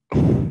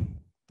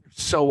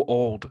 so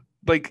old.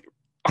 Like,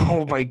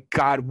 oh my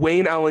God,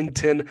 Wayne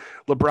Ellington,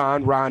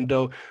 LeBron,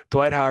 Rondo,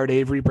 Dwight Howard,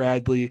 Avery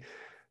Bradley,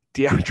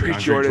 DeAndre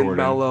Jordan,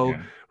 Melo,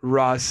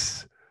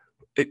 Russ.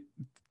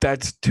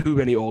 That's too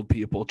many old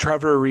people.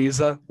 Trevor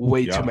Ariza,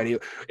 way too many.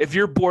 If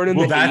you're born in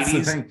the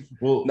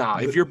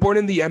 80s, if you're born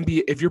in the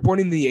NBA, if you're born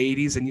in the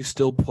 80s and you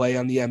still play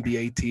on the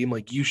NBA team,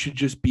 like, you should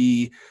just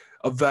be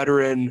a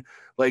veteran,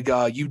 like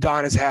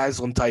Udonis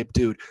Haslem type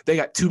dude. They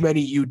got too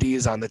many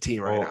UDs on the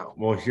team right now.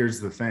 Well,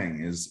 here's the thing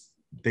is,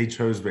 they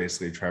chose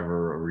basically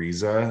Trevor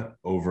Ariza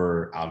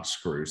over Alex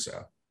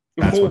Caruso.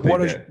 That's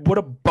what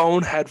a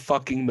bonehead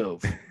fucking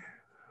move.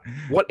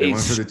 What they a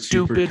went for the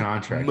stupid cheaper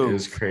contract. move. It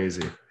was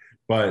crazy.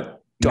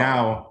 But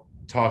now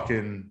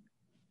talking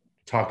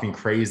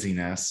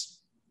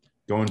craziness,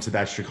 going to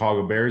that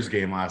Chicago Bears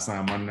game last night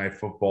on Monday Night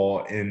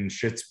Football in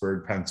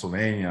Pittsburgh,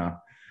 Pennsylvania.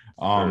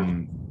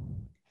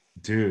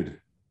 Dude,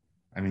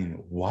 I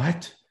mean,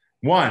 what?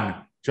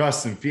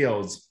 Justin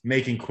Fields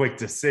making quick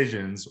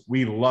decisions.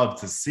 We love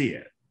to see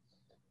it.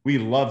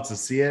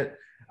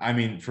 I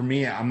mean, for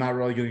me, I'm not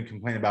really going to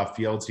complain about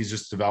Fields. He's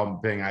just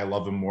developing. I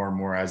love him more and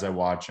more as I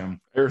watch him.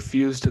 I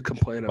refuse to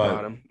complain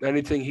about him.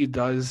 Anything he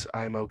does,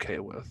 I'm okay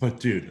with. But,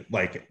 dude,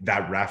 like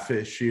that ref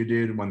issue,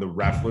 dude, when the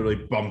ref literally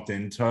bumped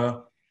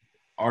into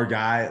our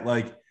guy,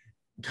 like,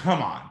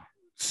 come on.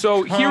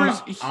 So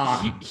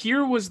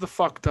here was the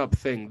fucked up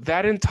thing.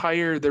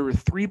 There were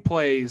 3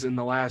 plays in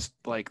the last,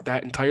 like,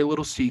 that entire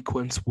little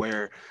sequence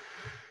where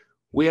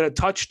we had a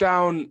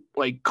touchdown,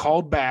 like,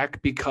 called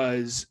back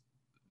because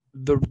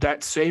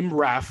that same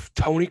ref,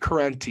 Tony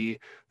Correnti,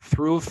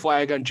 threw a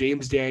flag on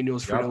James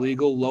Daniels for an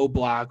illegal low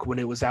block when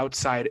it was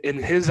outside, in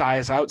his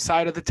eyes,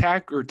 outside of the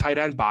tack or tight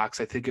end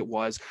box, I think it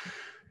was.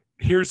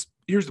 Here's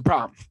the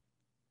problem.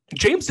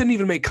 James didn't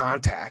even make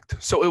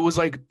contact. So it was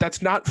like,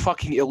 that's not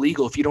fucking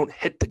illegal if you don't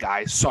hit the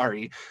guy.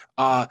 Sorry.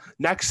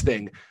 Next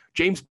thing,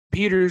 James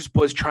Peters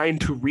was trying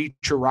to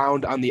reach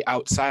around on the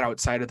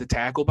outside of the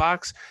tackle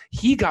box.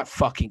 He got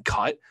fucking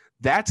cut.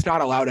 That's not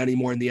allowed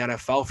anymore in the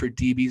NFL for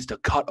DBs to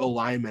cut a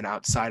lineman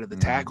outside of the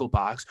tackle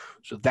box.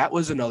 So that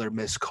was another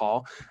missed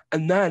call.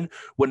 And then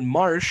when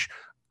Marsh,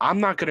 I'm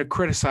not going to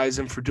criticize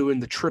him for doing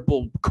the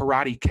triple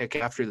karate kick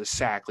after the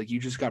sack. Like, you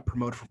just got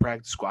promoted from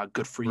practice squad.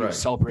 Good for you. Right.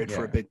 Celebrate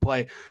for a big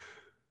play.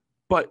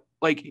 But,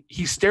 like,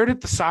 he stared at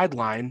the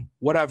sideline,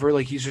 whatever.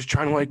 Like, he's just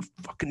trying to, like,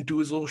 fucking do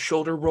his little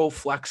shoulder roll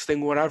flex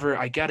thing, whatever.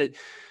 I get it.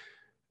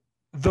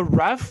 The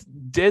ref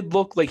did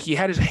look like he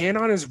had his hand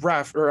on his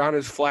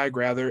flag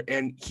rather,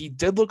 and he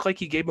did look like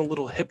he gave him a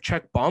little hip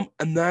check bump,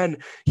 and then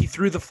he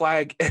threw the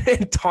flag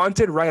and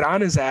taunted right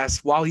on his ass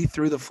while he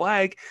threw the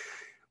flag.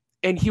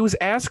 And he was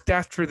asked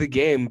after the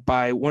game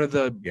by one of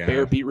the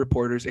Bear beat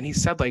reporters, and he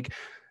said, like,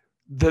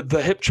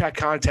 the hip check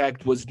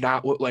contact was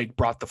not what, like,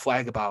 brought the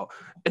flag about.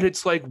 And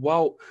it's like,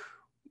 well,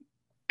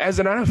 as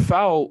an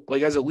NFL,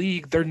 like, as a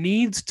league, there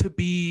needs to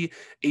be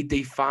a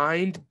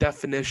defined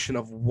definition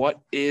of what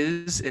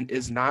is and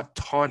is not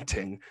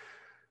taunting.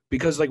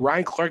 Because, like,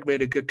 Ryan Clark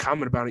made a good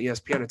comment about it on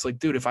ESPN. It's like,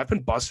 dude, if I've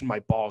been busting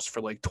my balls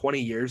for like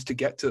 20 years to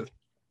get to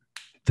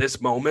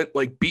this moment,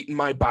 like beating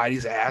my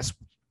body's ass,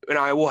 and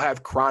I will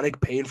have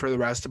chronic pain for the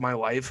rest of my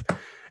life,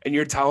 and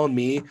you're telling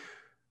me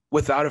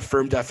without a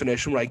firm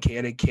definition what I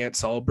can and can't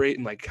celebrate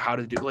and, like, how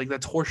to do, like,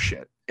 that's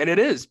horseshit. And it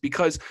is,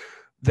 because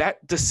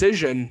that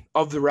decision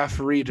of the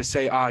referee to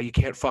say, you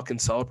can't fucking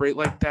celebrate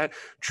like that,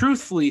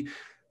 truthfully,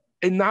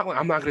 and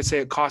I'm not going to say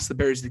it cost the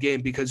Bears the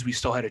game because we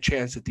still had a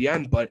chance at the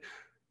end, but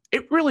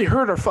it really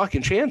hurt our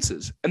fucking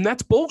chances. And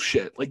that's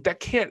bullshit. Like that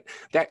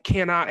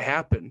cannot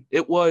happen.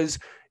 It was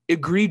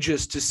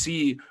egregious to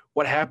see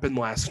what happened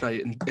last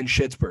night in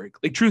Schittsburg.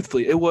 Like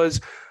truthfully, it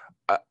was,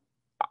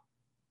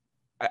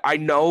 I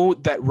know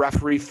that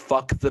referee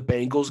fucked the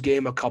Bengals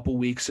game a couple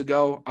weeks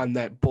ago on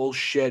that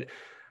bullshit,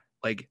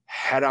 like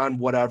head on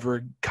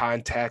whatever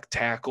contact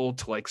tackle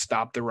to like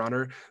stop the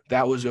runner.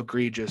 That was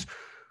egregious.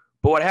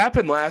 But what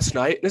happened last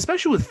night, and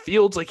especially with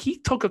Fields, like he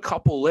took a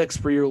couple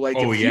licks where you're like,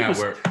 if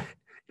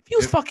he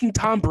was fucking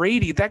Tom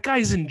Brady, that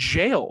guy's in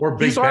jail. Or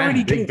He's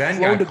already getting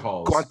flown to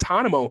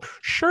Guantanamo.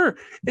 Sure.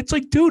 It's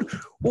like, dude,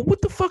 well,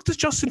 what the fuck does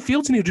Justin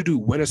Fields need to do?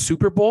 Win a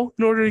Super Bowl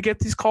in order to get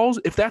these calls?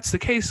 If that's the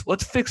case,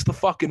 let's fix the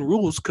fucking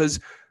rules,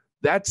 because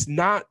that's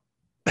not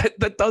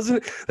that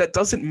doesn't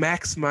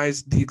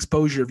maximize the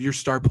exposure of your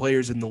star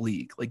players in the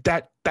league. Like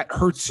that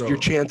hurts your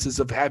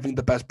chances of having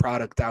the best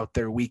product out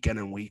there week in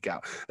and week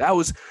out. I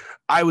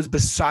was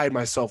beside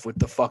myself with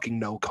the fucking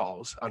no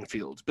calls on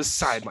Fields.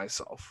 Beside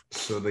myself.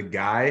 So the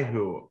guy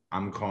who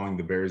I'm calling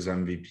the Bears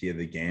MVP of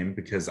the game,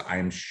 because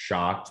I'm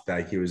shocked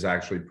that he was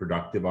actually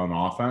productive on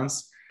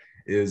offense,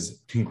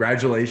 is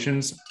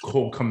congratulations,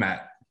 Cole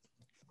Kmet.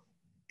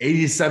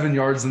 87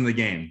 yards in the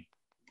game.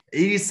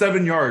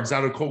 87 yards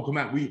out of Cole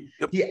Kmet.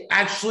 He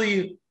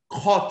actually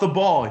caught the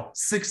ball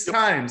 6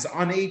 times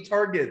on 8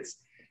 targets,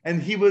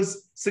 and he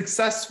was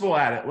successful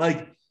at it.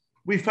 Like,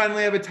 we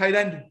finally have a tight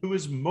end who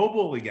is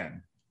mobile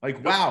again.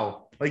 Like,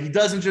 wow. Like, he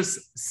doesn't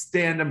just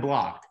stand and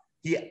block.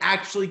 He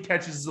actually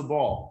catches the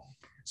ball.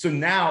 So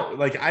now,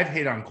 like, I've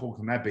hated on Cole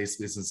Kmet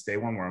basically since day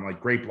one, where I'm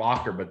like, great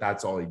blocker, but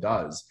that's all he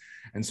does.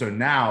 And so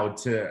now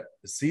to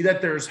see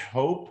that there's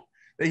hope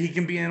that he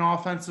can be an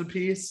offensive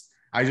piece,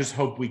 I just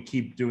hope we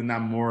keep doing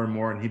that more and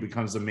more, and he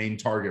becomes the main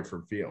target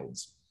for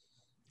Fields.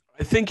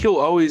 I think he'll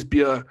always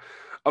be a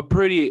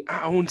pretty,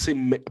 I wouldn't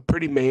say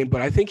pretty main,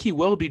 but I think he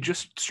will be,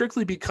 just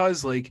strictly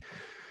because like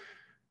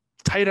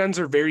tight ends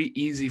are very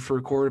easy for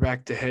a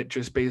quarterback to hit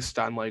just based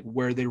on like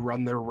where they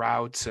run their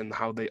routes and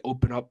how they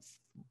open up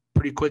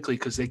pretty quickly,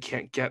 because they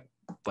can't get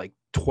like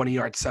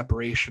 20-yard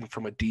separation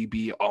from a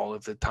DB all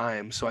of the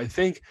time. So I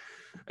think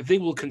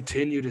we'll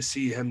continue to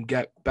see him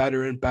get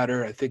better and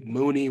better. I think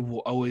Mooney will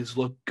always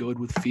look good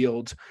with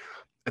Fields.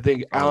 I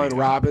think Allen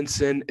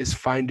Robinson is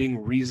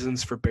finding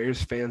reasons for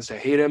Bears fans to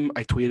hate him.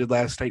 I tweeted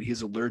last night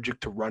he's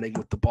allergic to running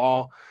with the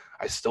ball.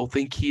 I still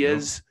think he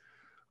is.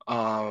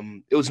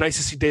 It was nice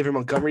to see David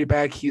Montgomery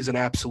back. He's an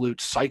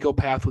absolute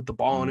psychopath with the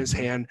ball in his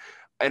hand.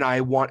 And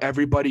I want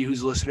everybody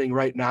who's listening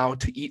right now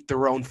to eat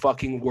their own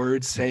fucking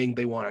words saying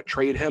they want to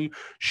trade him.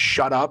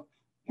 Shut up.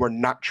 We're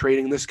not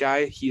trading this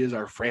guy. He is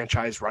our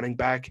franchise running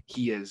back.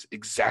 He is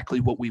exactly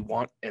what we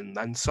want and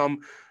then some.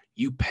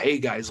 You pay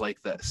guys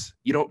like this.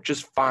 You don't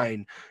just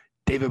find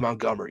David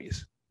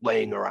Montgomery's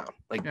laying around.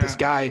 Like this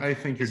guy. I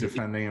think you're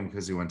defending him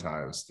because he went to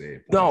Iowa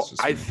State. No,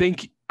 I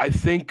think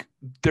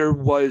there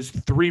was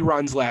 3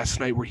 runs last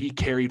night where he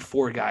carried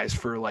 4 guys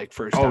for like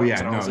first downs. Oh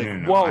yeah,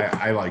 no.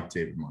 I like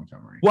David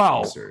Montgomery.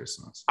 Well,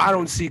 I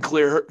don't see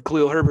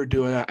Khalil Herbert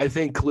doing that. I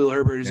think Khalil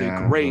Herbert is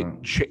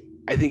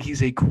I think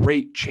he's a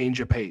great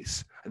change of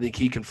pace. I think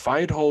he can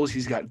find holes.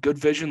 He's got good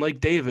vision like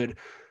David,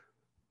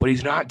 but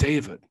he's not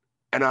David.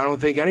 And I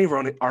don't think any of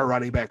our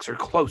running backs are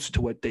close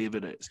to what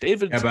David is.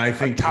 David's but I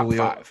think top Khalil,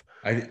 5.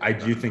 I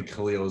do think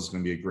Khalil is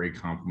going to be a great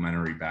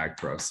complementary back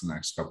for us the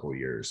next couple of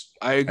years.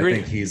 I agree. I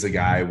think he's a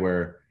guy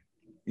where,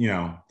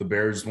 the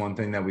Bears, one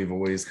thing that we've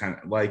always kind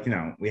of like,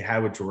 we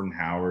had with Jordan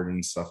Howard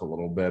and stuff a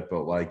little bit,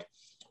 but like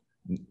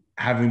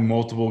having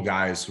multiple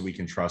guys who we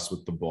can trust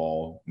with the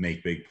ball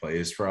make big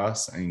plays for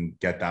us and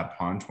get that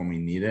punch when we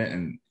need it.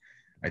 And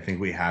I think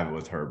we have it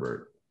with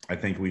Herbert. I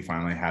think we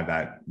finally have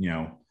that,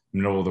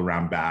 middle of the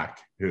round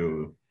back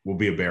who will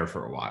be a Bear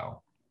for a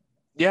while.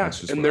 Yeah,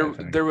 and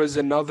there was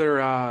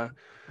another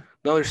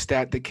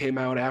stat that came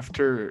out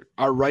after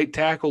our right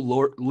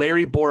tackle,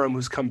 Larry Borum,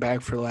 who's come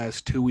back for the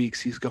last 2 weeks.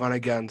 He's gone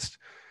against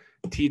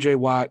TJ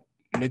Watt,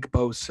 Nick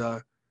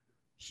Bosa.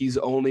 He's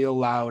only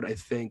allowed, I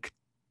think,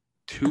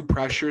 2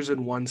 pressures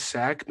and 1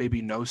 sack,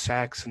 maybe no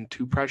sacks and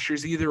 2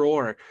 pressures, either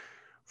or.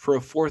 For a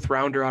 4th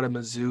rounder out of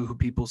Mizzou, who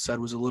people said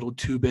was a little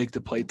too big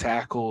to play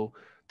tackle,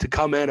 to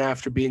come in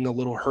after being a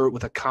little hurt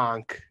with a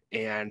conch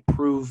and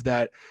prove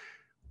that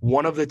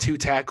one of the 2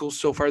 tackles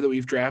so far that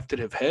we've drafted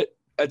have hit,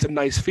 it's a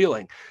nice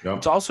feeling. Yep.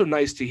 It's also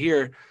nice to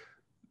hear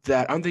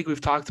that, I don't think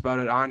we've talked about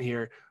it on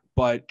here,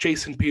 but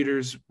Jason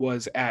Peters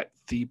was at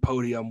the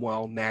podium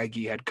while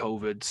Nagy had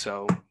COVID,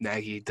 so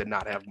Nagy did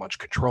not have much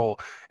control.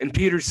 And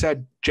Peters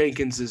said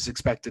Jenkins is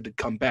expected to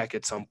come back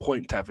at some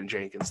point, Tevin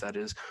Jenkins, that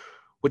is,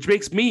 which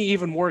makes me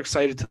even more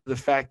excited to the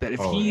fact that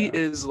if he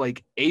is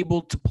like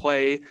able to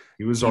play,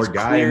 he was our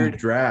guy in the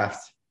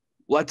draft.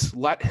 Let's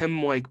let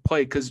him like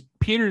play, because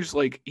Peters,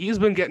 like, he's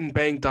been getting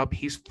banged up.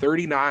 He's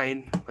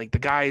 39. Like, the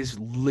guy's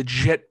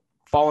legit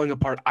falling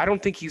apart. I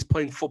don't think he's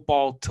playing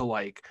football to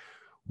like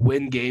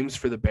win games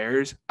for the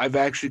Bears. I've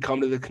actually come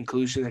to the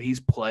conclusion that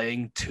he's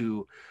playing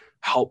to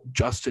help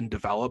Justin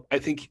develop. I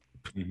think,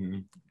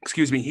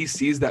 he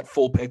sees that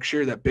full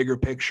picture, that bigger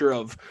picture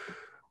of,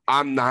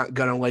 I'm not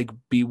going to like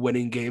be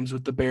winning games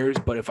with the Bears,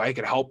 but if I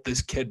could help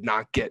this kid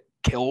not get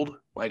killed,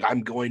 like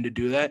I'm going to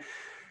do that.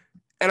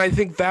 And I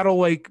think that'll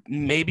like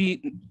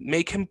maybe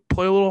make him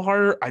play a little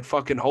harder. I'd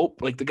fucking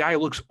hope. Like the guy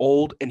looks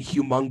old and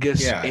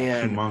humongous. Yeah,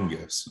 and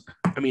humongous.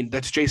 I mean,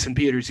 that's Jason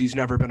Peters. He's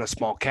never been a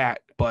small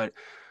cat, but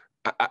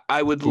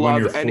I would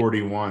love when you're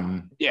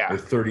 41 or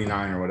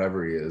 39 or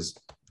whatever he is.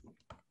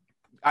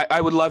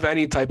 I would love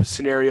any type of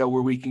scenario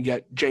where we can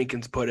get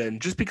Jenkins put in,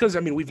 just because,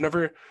 I mean, we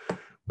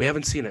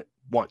haven't seen it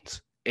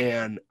once.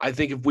 And I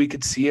think if we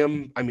could see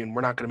him, I mean,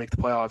 we're not going to make the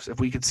playoffs. If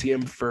we could see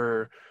him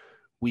for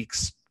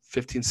weeks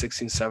 15,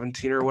 16,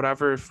 17 or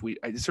whatever,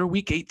 is there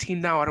week 18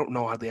 now? I don't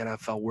know how the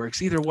NFL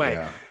works. Either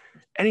way,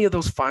 any of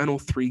those final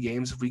 3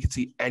 games, if we could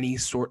see any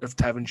sort of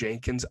Tevin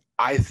Jenkins,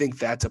 I think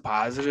that's a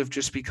positive,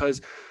 just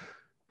because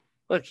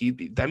look,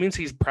 that means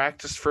he's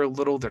practiced for a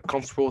little. They're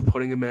comfortable with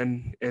putting him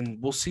in, and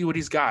we'll see what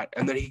he's got.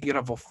 And then he can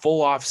have a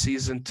full off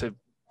season to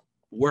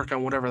work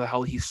on whatever the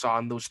hell he saw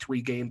in those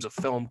 3 games of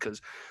film,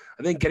 because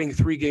I think getting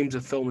 3 games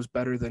of film is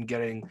better than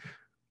getting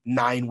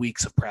 9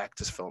 weeks of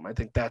practice film. I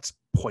think that's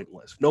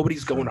pointless.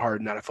 Nobody's going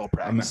hard in NFL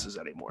practices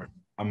anymore.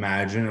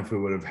 Imagine if we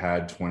would have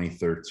had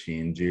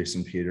 2013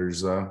 Jason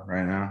Peters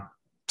right now.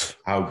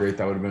 How great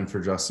that would have been for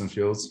Justin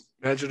Fields.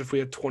 Imagine if we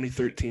had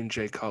 2013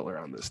 Jay Cutler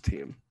on this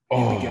team.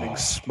 He'd be getting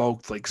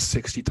smoked like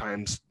 60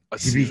 times a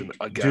season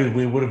again. Dude,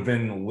 we would have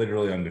been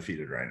literally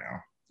undefeated right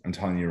now. I'm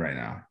telling you right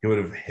now. He would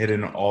have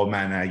hidden all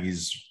Matt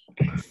Nagy's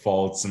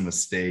faults and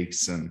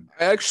mistakes, and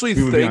I actually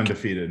we would think be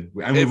undefeated.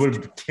 And we would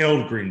have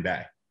killed Green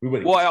Bay. We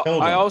would have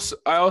killed him.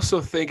 I also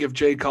think if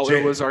Jay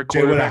Cutler was our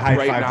Jay would have quarterback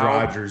right now,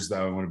 Rodgers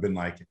though, and would have been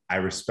like, I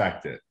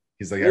respect it.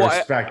 He's like, I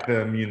respect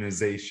the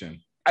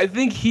immunization. I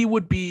think he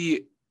would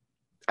be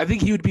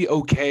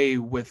okay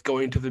with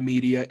going to the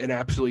media and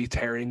absolutely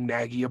tearing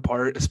Nagy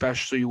apart,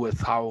 especially with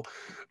how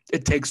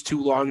it takes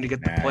too long to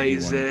get the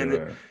plays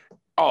in.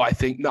 Oh, I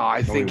think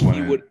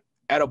he would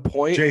at a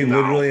point. Jay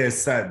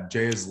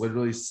has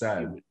literally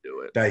said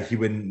that he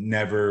would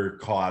never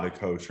call out a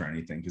coach or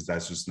anything, because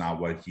that's just not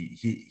what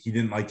he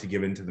didn't like to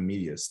give into the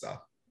media stuff.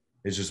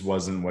 It just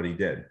wasn't what he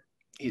did.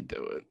 He'd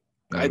do it.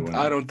 I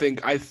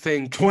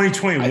think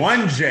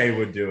 2021 Jay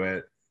would do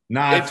it.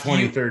 Not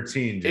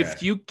 2013, Jay.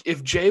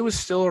 If Jay was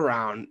still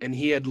around and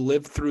he had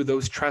lived through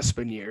those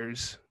Trespin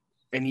years,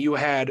 and you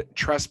had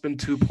Trespin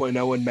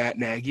 2.0 and Matt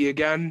Nagy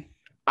again,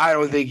 I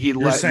don't think he'd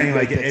let. You're saying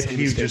like if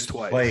he just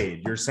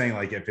played. You're saying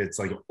like if it's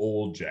like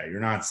old Jay. You're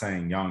not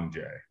saying young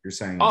Jay. You're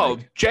saying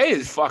Jay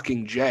is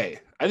fucking Jay.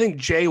 I think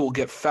Jay will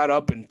get fed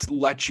up and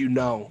let you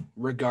know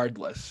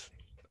regardless.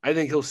 I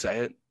think he'll say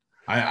it.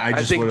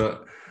 I think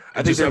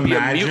there'd be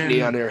a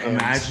mutiny on their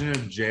hands. Imagine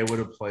if Jay would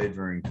have played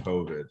during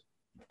COVID.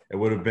 It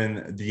would have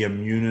been the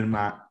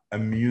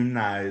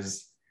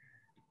immunized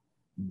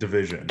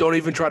division. Don't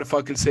even try to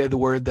fucking say the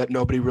word that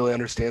nobody really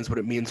understands what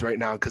it means right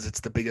now, because it's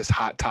the biggest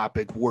hot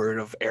topic word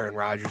of Aaron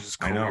Rodgers'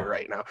 career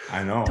right now.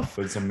 I know,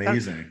 but it's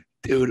amazing.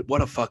 Dude,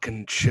 what a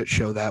fucking shit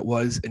show that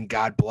was, and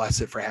God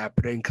bless it for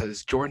happening,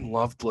 because Jordan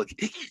Love looked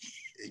iffy.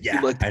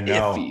 But I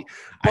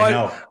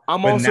know.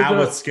 But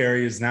what's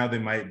scary is now they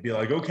might be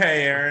like,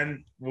 okay,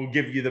 Aaron, we'll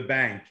give you the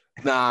bank.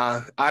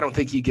 Nah, I don't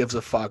think he gives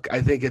a fuck.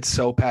 I think it's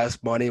so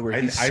past money where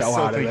he's so out of there.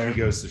 I still think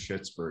he goes to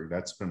Schittsburg.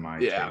 That's been my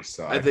take.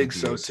 So I think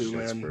so too,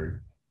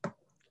 man.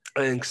 I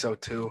think so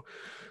too.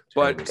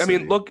 But I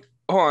mean, look,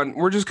 hold on.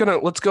 We're just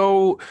let's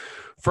go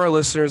for our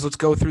listeners. Let's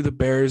go through the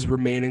Bears'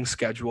 remaining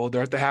schedule.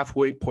 They're at the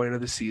halfway point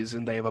of the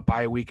season. They have a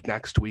bye week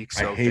next week.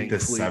 So I hate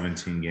this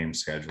 17-game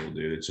schedule,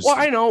 dude. It's just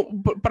I know,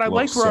 but I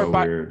like where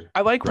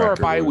our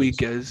bye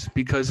week is,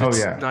 because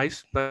it's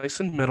nice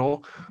in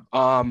middle.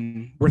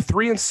 We're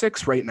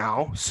 3-6 right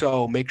now,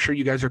 so make sure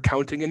you guys are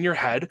counting in your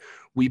head.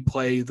 We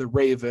play the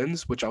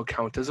Ravens, which I'll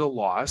count as a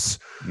loss.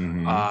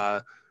 Mm-hmm.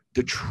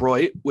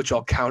 Detroit, which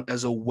I'll count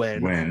as a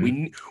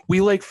win.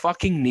 We like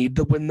fucking need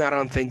to win that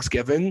on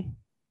Thanksgiving,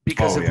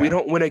 because if we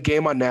don't win a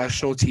game on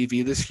national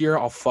TV this year,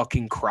 I'll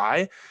fucking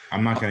cry.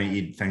 I'm not going to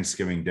eat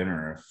Thanksgiving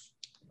dinner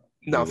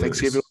if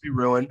Thanksgiving will be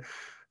ruined.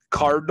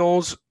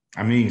 Cardinals.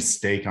 I'm eating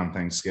steak on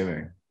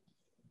Thanksgiving.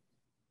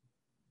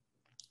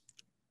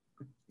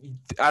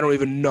 I don't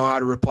even know how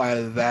to reply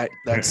to that.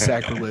 That's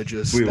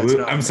sacrilegious.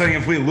 I'm saying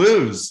if we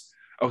lose,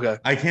 okay,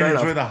 I can't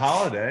enjoy the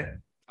holiday.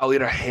 I'll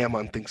eat a ham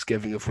on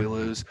Thanksgiving if we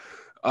lose.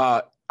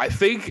 I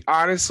think,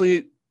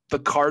 honestly, the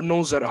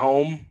Cardinals at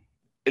home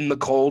in the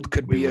cold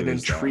could be an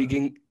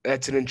intriguing game.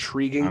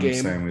 I'm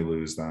saying we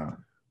lose that.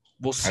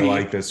 We'll see. I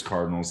like this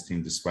Cardinals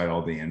team despite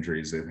all the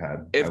injuries they've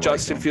had. If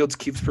Justin Fields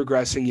keeps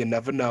progressing, you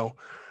never know.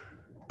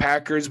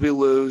 Packers, we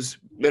lose.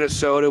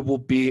 Minnesota will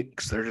beat,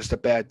 because they're just a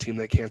bad team.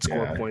 They can't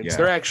score points. Yeah.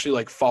 They're actually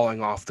like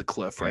falling off the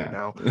cliff right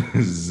now.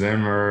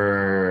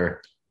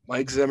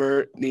 Mike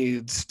Zimmer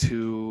needs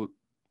to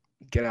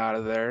get out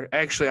of there.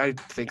 Actually, I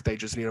think they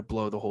just need to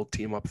blow the whole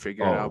team up,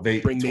 figure it out.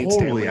 They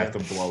totally have to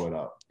blow it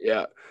up.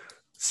 Yeah.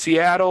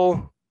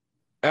 Seattle,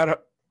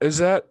 is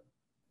that?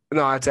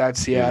 No, it's at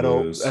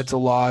Seattle. That's a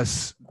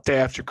loss. Day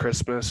after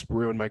Christmas,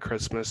 ruined my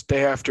Christmas.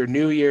 Day after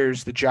New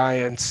Year's, the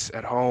Giants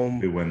at home.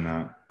 We win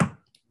that.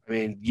 I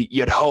mean,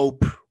 you'd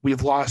hope.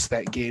 we've lost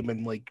that game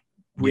in like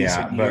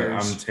recent years. Yeah,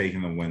 but I'm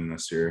taking the win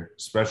this year,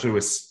 especially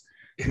with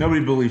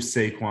nobody believes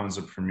Saquon's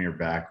a premier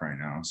back right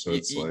now. So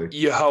it's like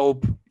you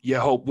hope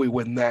we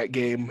win that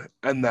game,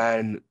 and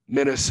then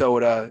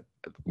Minnesota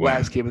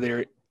last game of the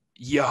year.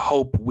 You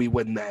hope we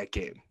win that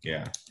game.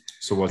 Yeah.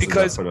 So what does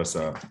that put us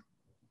up?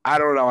 I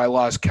don't know. I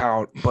lost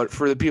count, but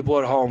for the people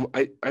at home,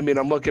 I mean,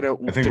 I'm looking at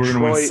I think Detroit, we're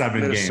going to win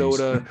 7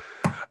 Minnesota.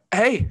 games.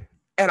 Hey,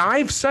 and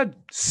I've said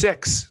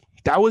 6.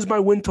 That was my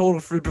win total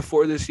for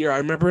before this year. I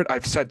remember it.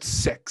 I've said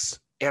 6,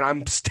 and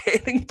I'm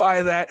standing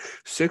by that.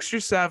 6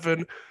 or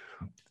 7.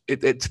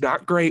 It's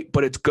not great,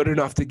 but it's good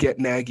enough to get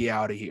Nagy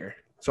out of here.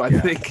 So I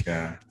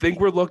think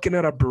we're looking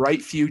at a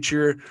bright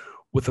future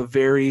with a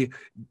very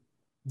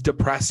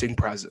depressing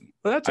present.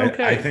 But that's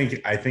okay.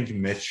 I think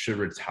Mitch should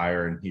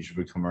retire and he should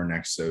become our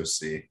next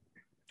OC.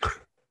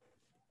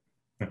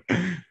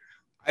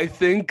 I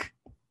think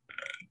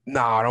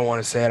I don't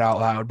want to say it out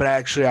loud, but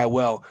actually I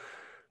will.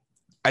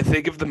 I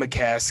think if the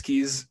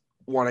McCaskies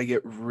want to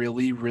get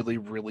really, really,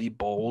 really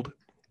bold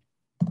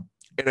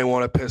and they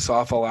want to piss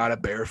off a lot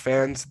of Bear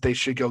fans, they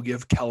should go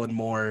give Kellen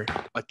Moore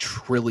 $1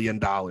 trillion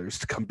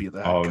to come be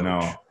the head coach.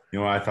 No. You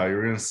know what I thought you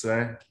were going to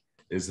say?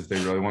 Is if they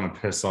really want to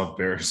piss off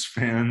Bears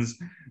fans,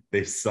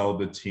 they sell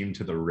the team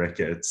to the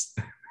Ricketts.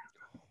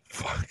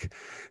 Fuck.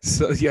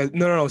 So yeah,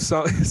 no.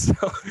 So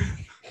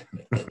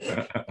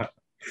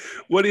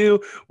what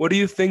do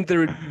you think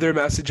their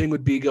messaging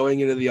would be going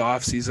into the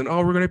offseason?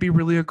 Oh, we're going to be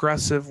really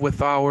aggressive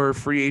with our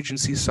free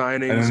agency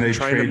signings and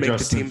trying to make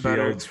Justin the team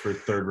better. Fields for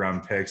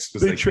 3rd-round picks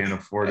because they can't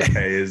afford to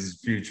pay his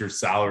future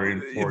salary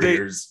in 4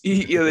 years.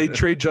 Yeah, they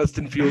trade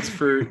Justin Fields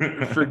for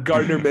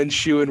Gardner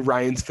Minshew and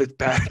Ryan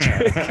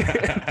Fitzpatrick.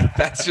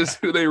 That's just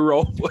who they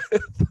roll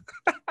with.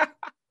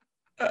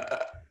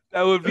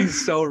 That would be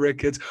so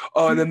Ricketts.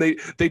 Oh, and then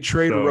they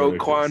trade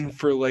Roquan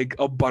for like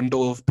a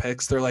bundle of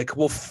picks. They're like,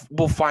 we'll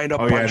find a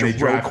bunch of Roquans. They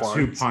draft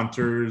 2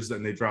 punters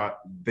and they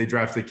draft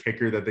the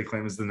kicker that they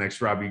claim is the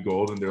next Robbie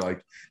Gould, and they're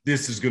like,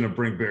 this is going to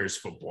bring Bears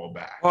football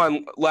back. Oh,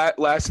 and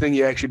last thing,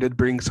 you actually did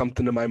bring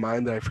something to my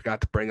mind that I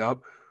forgot to bring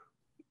up.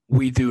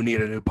 We do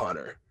need a new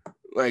punter.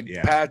 Like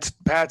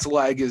Pat's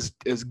leg is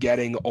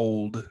getting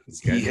old.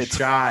 He hits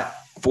shot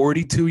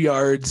 42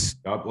 yards.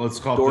 Let's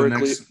call it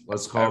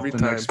the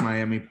next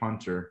Miami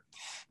punter.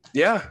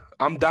 Yeah,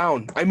 I'm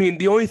down. I mean,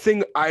 the only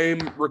thing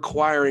I'm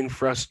requiring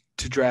for us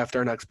to draft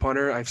our next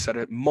punter, I've said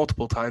it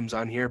multiple times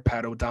on here,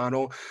 Pat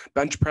O'Donnell,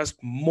 bench pressed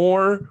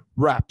more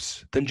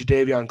reps than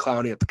Jadeveon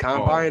Clowney at the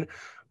combine. Oh.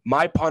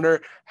 My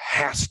punter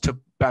has to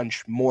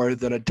bench more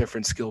than a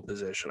different skill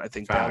position. I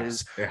think that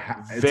is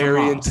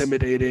very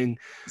intimidating.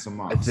 It's a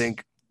must. I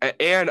think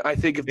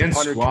if the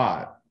punter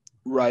squat.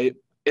 Right.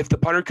 If the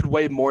punter could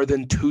weigh more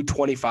than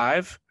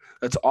 225,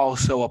 that's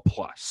also a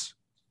plus.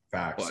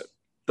 Facts. But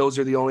those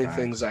are the only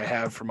things I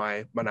have for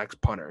my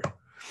next punter.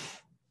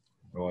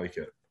 I like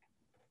it.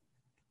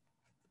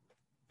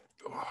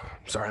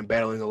 Sorry, I'm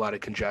battling a lot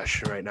of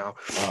congestion right now.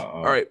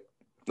 All right.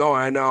 No,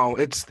 I know.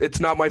 It's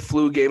not my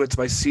flu game. It's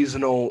my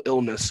seasonal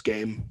illness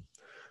game.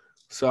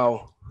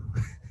 So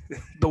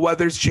the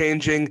weather's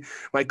changing.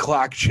 My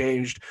clock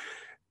changed.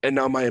 And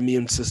now my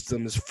immune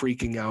system is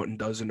freaking out and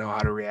doesn't know how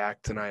to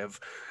react. And I have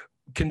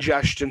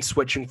congestion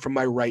switching from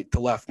my right to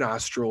left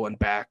nostril and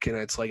back. And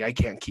it's like I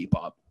can't keep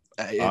up.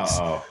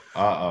 I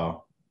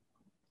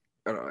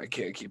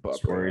can't keep up.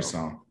 It's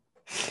worrisome.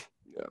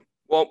 Yeah.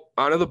 Well,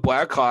 on to the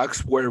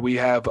Blackhawks, where we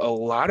have a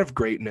lot of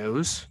great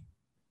news.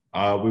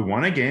 We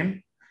won a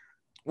game.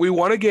 We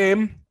won a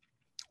game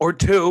or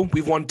 2.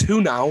 We've won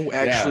 2 now.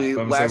 Actually,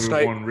 last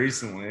night. Won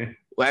recently.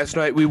 Last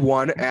night we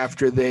won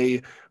after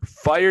they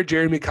fired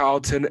Jeremy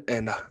Colleton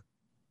and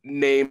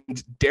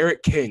named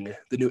Derek King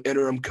the new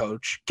interim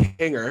coach.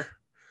 Kinger.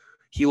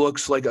 He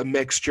looks like a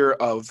mixture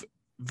of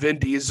Vin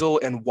Diesel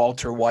and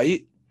Walter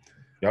White.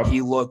 Yep.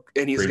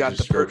 He's got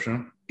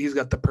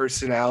the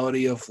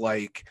personality of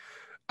like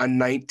a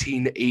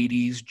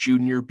 1980s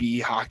junior B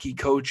hockey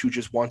coach who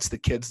just wants the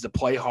kids to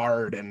play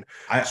hard and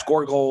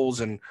score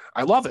goals, and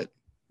I love it.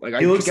 Like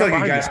he looks like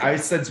a guy. I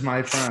said to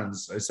my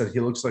friends, he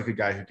looks like a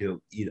guy who could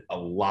eat a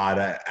lot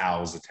of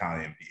Al's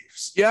Italian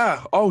beefs.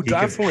 Yeah. Oh,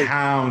 definitely. He could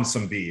pound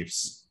some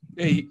beefs.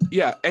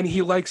 Yeah, and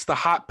he likes the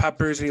hot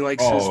peppers, and he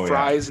likes his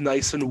fries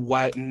nice and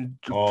wet and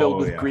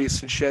filled with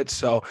grease and shit.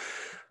 So,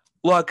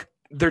 look,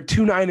 they're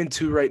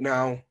 2-9-2 right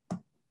now.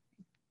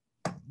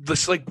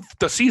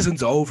 The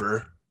season's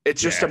over.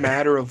 It's just a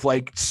matter of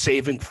like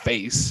saving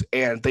face,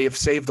 and they have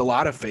saved a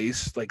lot of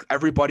face. Like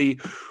everybody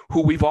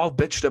who we've all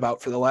bitched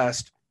about for the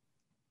last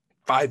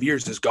 5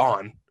 years is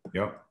gone.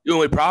 Yep. The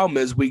only problem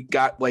is we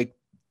got like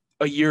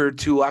a year or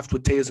 2 left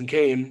with Taze and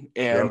Kane,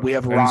 and we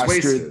have a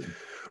roster.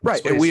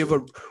 Right, and we have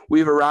a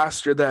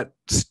roster that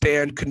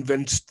Stan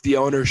convinced the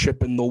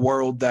ownership in the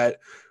world that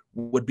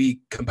would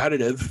be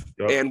competitive,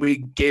 and we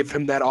gave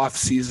him that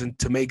offseason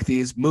to make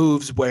these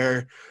moves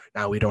where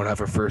now we don't have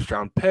a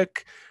first-round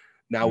pick.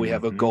 Now we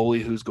have a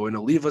goalie who's going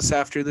to leave us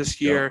after this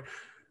year. Yep.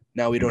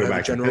 Now we don't have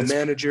a general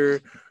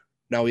manager.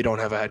 Now we don't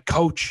have a head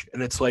coach.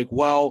 And it's like,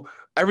 well,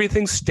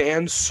 everything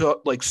Stan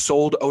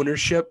sold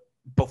ownership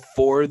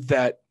before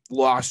that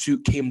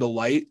lawsuit came to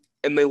light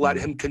and they let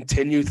him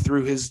continue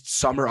through his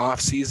summer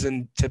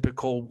off-season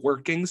typical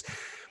workings,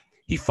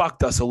 he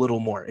fucked us a little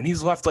more. And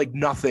he's left like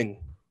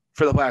nothing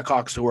for the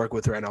Blackhawks to work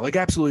with right now. Like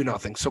absolutely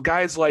nothing. So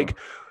guys like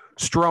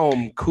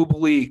Strome,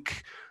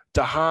 Kubalik,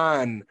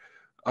 Dahan,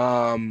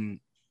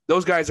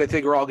 those guys I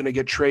think are all going to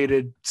get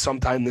traded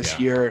sometime this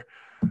year.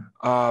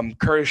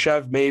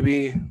 Kurashev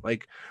maybe.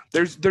 Like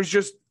there's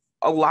just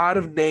a lot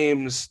of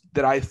names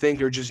that I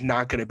think are just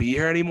not going to be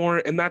here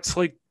anymore. And that's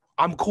like,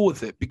 I'm cool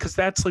with it because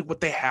that's like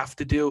what they have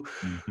to do.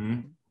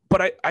 Mm-hmm.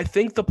 But I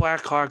think the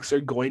Blackhawks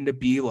are going to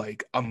be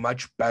like a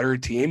much better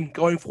team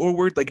going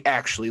forward. Like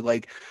actually,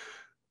 like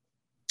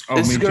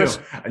me too.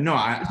 No,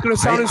 it's going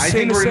to sound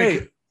insane to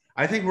say.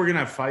 I think we're going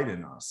to have fight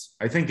in us.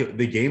 I think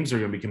the games are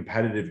going to be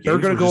competitive games. They're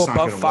going to go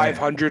above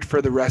 500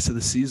 for the rest of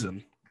the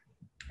season.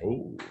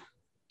 Oh,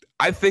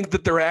 I think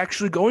that they're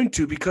actually going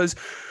to because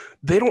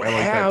they don't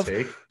have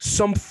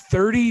some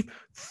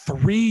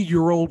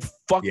 33-year-old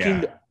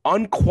fucking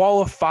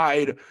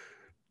unqualified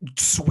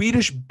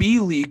Swedish B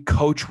League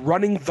coach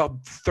running the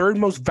third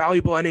most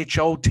valuable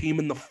NHL team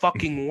in the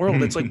fucking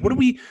world. It's like, what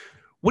do you,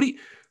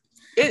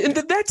 and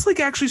that's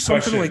like actually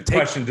something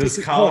question. Does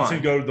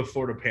Colleton go to the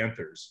Florida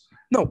Panthers?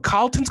 No,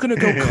 Colleton's going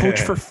to go coach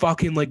for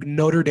fucking like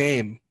Notre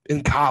Dame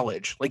in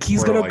college. Like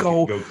he's going to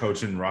go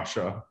coach in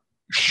Russia.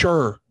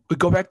 Sure. But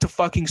go back to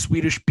fucking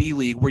Swedish B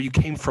League where you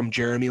came from,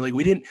 Jeremy. Like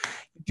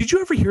did you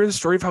ever hear the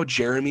story of how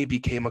Jeremy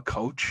became a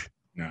coach?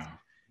 No.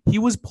 He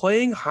was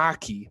playing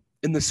hockey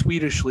in the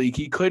Swedish league.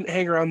 He couldn't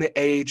hang around the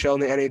AHL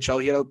and the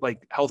NHL. He had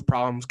like health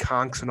problems,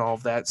 conks and all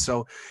of that.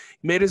 So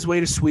he made his way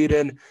to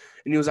Sweden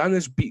and he was on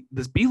this B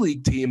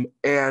League team.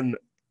 And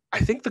I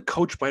think the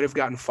coach might've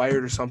gotten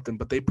fired or something,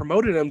 but they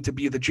promoted him to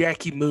be the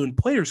Jackie Moon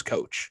players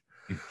coach.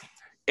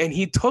 And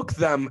he took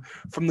them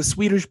from the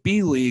Swedish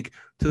B League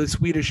to the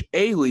Swedish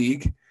A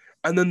League.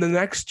 And then the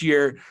next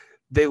year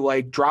they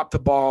like dropped the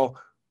ball,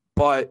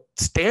 but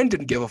Stan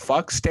didn't give a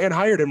fuck. Stan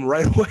hired him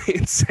right away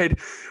and said,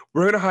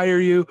 we're going to hire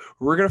you.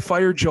 We're going to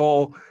fire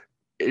Joel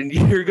and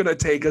you're going to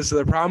take us to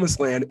the promised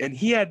land. And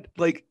he had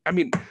like, I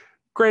mean,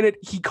 granted,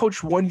 he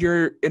coached 1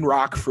 year in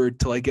Rockford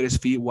to like get his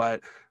feet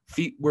wet.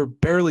 Feet were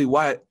barely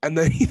wet. And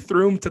then he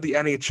threw him to the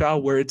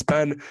NHL where it's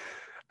been,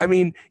 I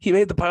mean, he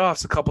made the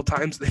playoffs a couple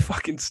times. They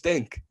fucking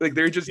stink. Like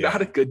they're just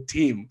not a good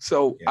team.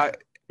 So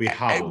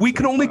we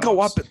can only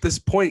go up at this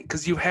point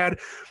because you had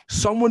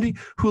somebody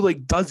who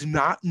like does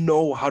not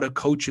know how to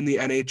coach in the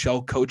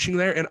NHL coaching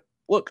there. And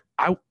look,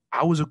 I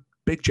was a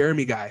big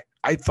Jeremy guy.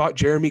 I thought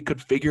Jeremy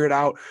could figure it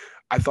out.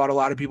 I thought a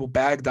lot of people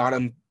bagged on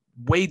him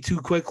way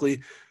too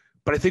quickly,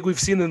 but I think we've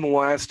seen in the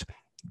last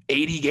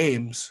 80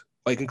 games,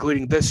 like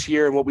including this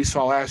year and what we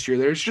saw last year,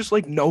 there's just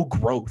like no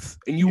growth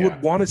and you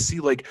would want to see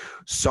like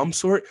some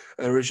sort,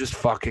 and there was just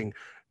fucking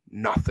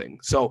nothing.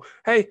 So,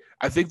 hey,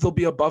 I think they'll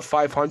be above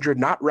 500,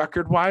 not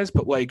record wise,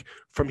 but like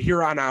from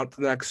here on out,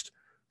 the next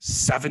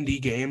 70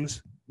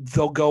 games,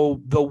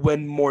 they'll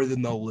win more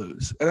than they'll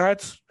lose. And I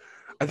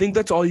think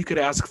that's all you could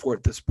ask for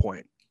at this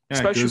point,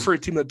 especially for a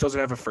team that doesn't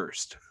have a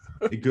first.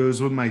 It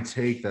goes with my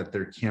take that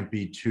there can't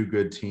be two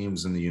good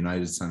teams in the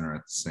United Center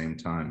at the same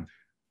time.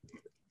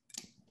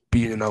 But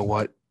you know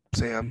what,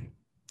 Sam?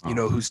 You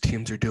know whose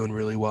teams are doing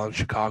really well in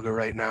Chicago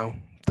right now?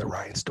 The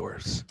Ryan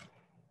Dwarfs.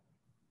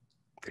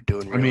 They're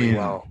doing really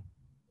well.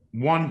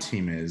 One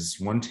team's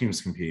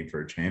competing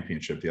for a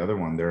championship. The other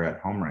one, they're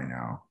at home right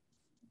now.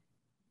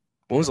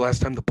 When was the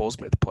last time the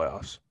Bulls made the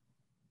playoffs?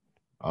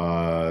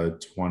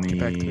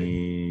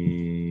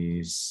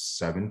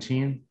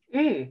 2017.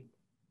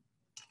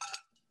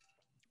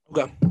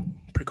 Okay,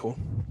 pretty cool.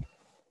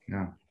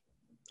 Yeah.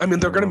 I mean,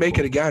 they're going to make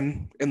it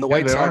again, and the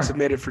White Sox have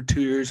made it for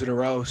 2 years in a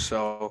row,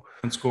 so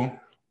that's cool.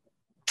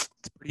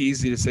 It's pretty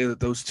easy to say that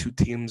those two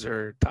teams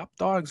are top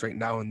dogs right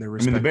now in their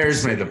respective. I mean, the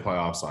Bears made the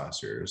playoffs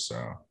last year,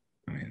 so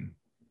I mean,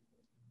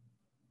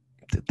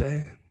 did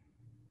they?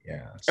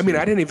 Yeah. I mean,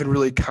 I didn't even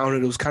really count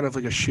it. It was kind of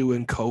like a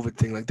shoe-in COVID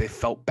thing. Like they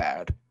felt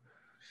bad.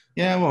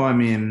 Yeah, well, I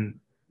mean,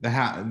 the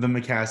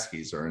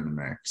McCaskies are in the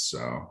mix, so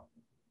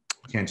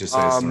you can't just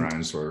say it's the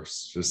Ryan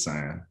source. Just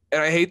saying.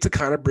 And I hate to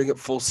kind of bring it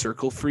full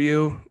circle for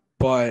you,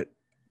 but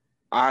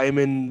I'm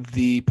in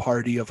the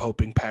party of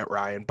hoping Pat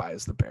Ryan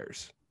buys the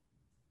Bears.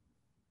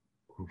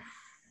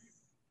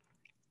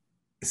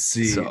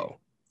 See,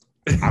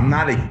 I'm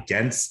not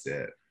against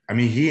it. I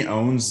mean, he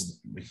has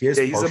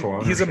partial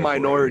ownership. He's a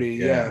minority,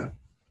 Yeah,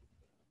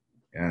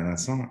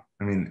 that's not.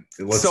 I mean,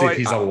 let's see if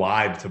he's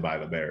alive to buy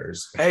the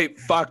Bears. Hey,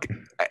 fuck.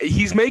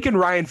 He's making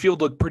Ryan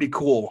Field look pretty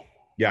cool.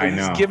 Yeah, I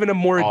know. He's giving him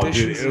more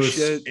additions and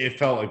shit. It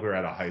felt like we were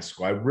at a high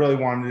school. I really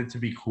wanted it to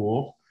be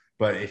cool,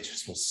 but it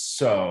just was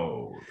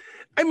so.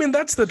 I mean,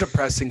 that's the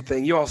depressing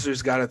thing. You also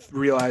just got to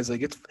realize,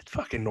 like, it's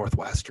fucking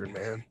Northwestern,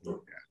 man. Yeah,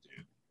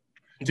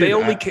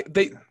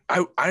 dude.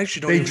 I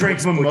actually don't. They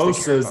drink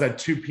mimosas at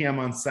 2 p.m.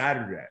 on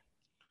Saturday.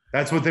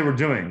 That's what they were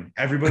doing.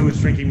 Everybody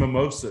was drinking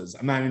mimosas.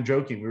 I'm not even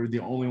joking. We were the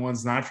only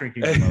ones not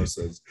drinking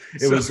mimosas.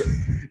 There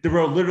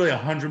were literally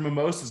 100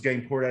 mimosas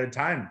getting poured at a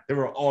time. They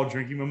were all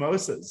drinking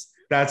mimosas.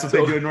 That's what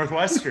they do at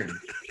Northwestern.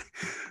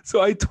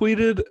 So I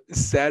tweeted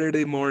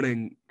Saturday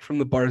morning from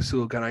the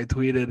Barstool account. I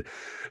tweeted,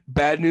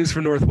 bad news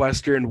for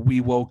Northwestern.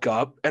 We woke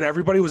up, and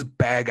everybody was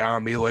bag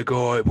on me like,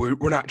 oh,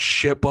 we're not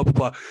shit, blah, blah,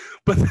 blah.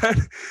 But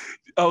then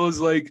I was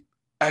like,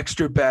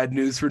 extra bad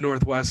news for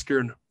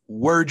Northwestern.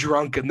 We're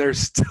drunk and they're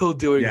still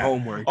doing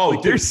homework. Oh,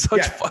 like, they're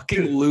such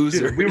fucking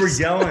losers. Dude, we were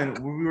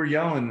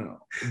yelling.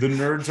 The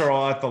nerds are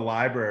all at the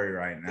library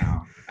right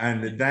now.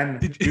 And then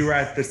we were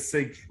at a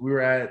Sig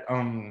Chi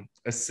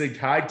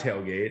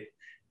tailgate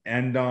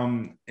and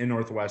in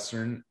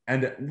Northwestern.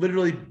 And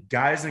literally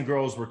guys and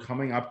girls were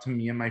coming up to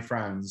me and my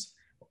friends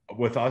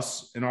with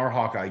us in our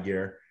Hawkeye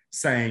gear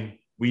saying,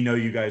 we know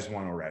you guys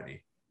won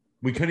already.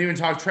 We couldn't even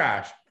talk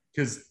trash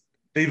because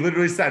they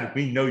literally said,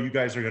 we know you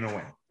guys are going to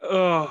win.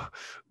 Oh,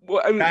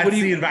 well, I mean, that's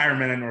the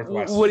environment in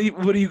Northwestern.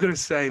 What are you gonna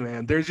say,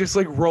 man? They're just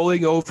like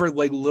rolling over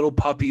like little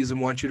puppies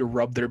and want you to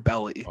rub their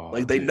belly.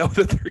 They know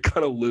that they're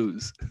gonna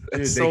lose.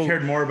 Dude, they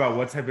cared more about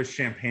what type of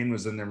champagne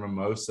was in their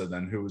mimosa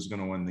than who was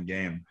gonna win the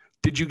game.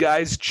 Did you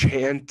guys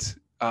chant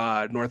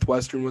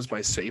Northwestern was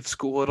my safe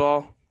school at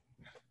all?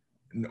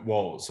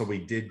 Well, so we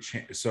did.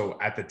 So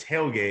at the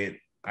tailgate,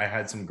 I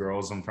had some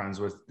girls I'm friends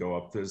with go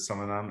up to some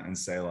of them and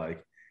say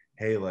like,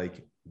 hey,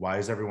 like, why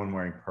is everyone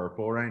wearing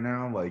purple right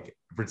now? Like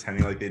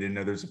pretending like they didn't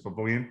know there's a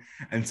football game.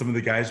 And some of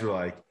the guys were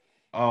like,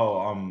 oh,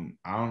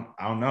 I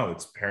don't know.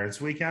 It's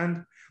parents'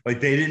 weekend. Like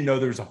they didn't know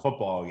there's a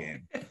football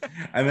game.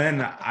 And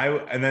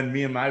then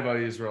me and my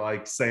buddies were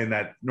like saying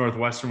that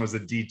Northwestern was a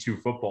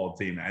D2 football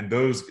team. And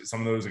some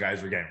of those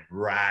guys were getting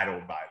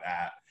rattled by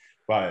that.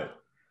 But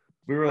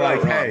we were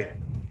like, hey,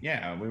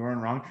 yeah, we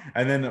weren't wrong.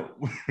 And then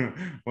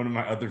one of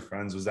my other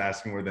friends was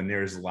asking where the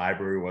nearest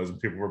library was, and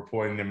people were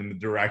pointing them in the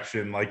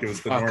direction like it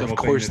was the normal thing. Of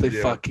course, they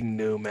fucking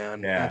knew,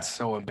 man. Yeah. That's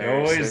so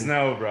embarrassing. They always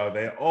know, bro.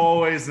 They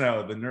always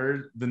know.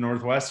 The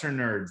Northwestern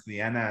nerds, the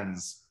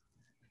NNs,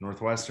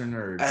 Northwestern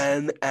nerds.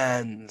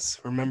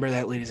 NNs. Remember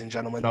that, ladies and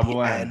gentlemen.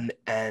 Double N.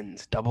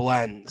 NNs. Double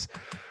N's.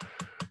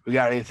 We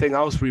got anything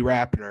else? We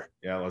wrapping her.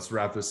 Yeah, let's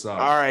wrap this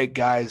up. All right,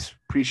 guys.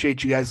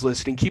 Appreciate you guys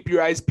listening. Keep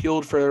your eyes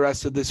peeled for the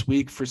rest of this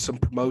week for some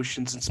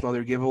promotions and some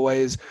other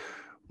giveaways.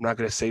 I'm not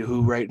going to say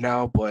who right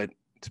now, but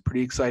it's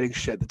pretty exciting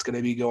shit that's going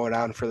to be going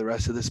on for the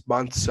rest of this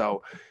month.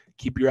 So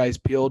keep your eyes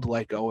peeled.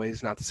 Like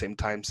always, not the same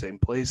time, same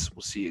place.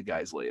 We'll see you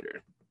guys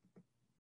later.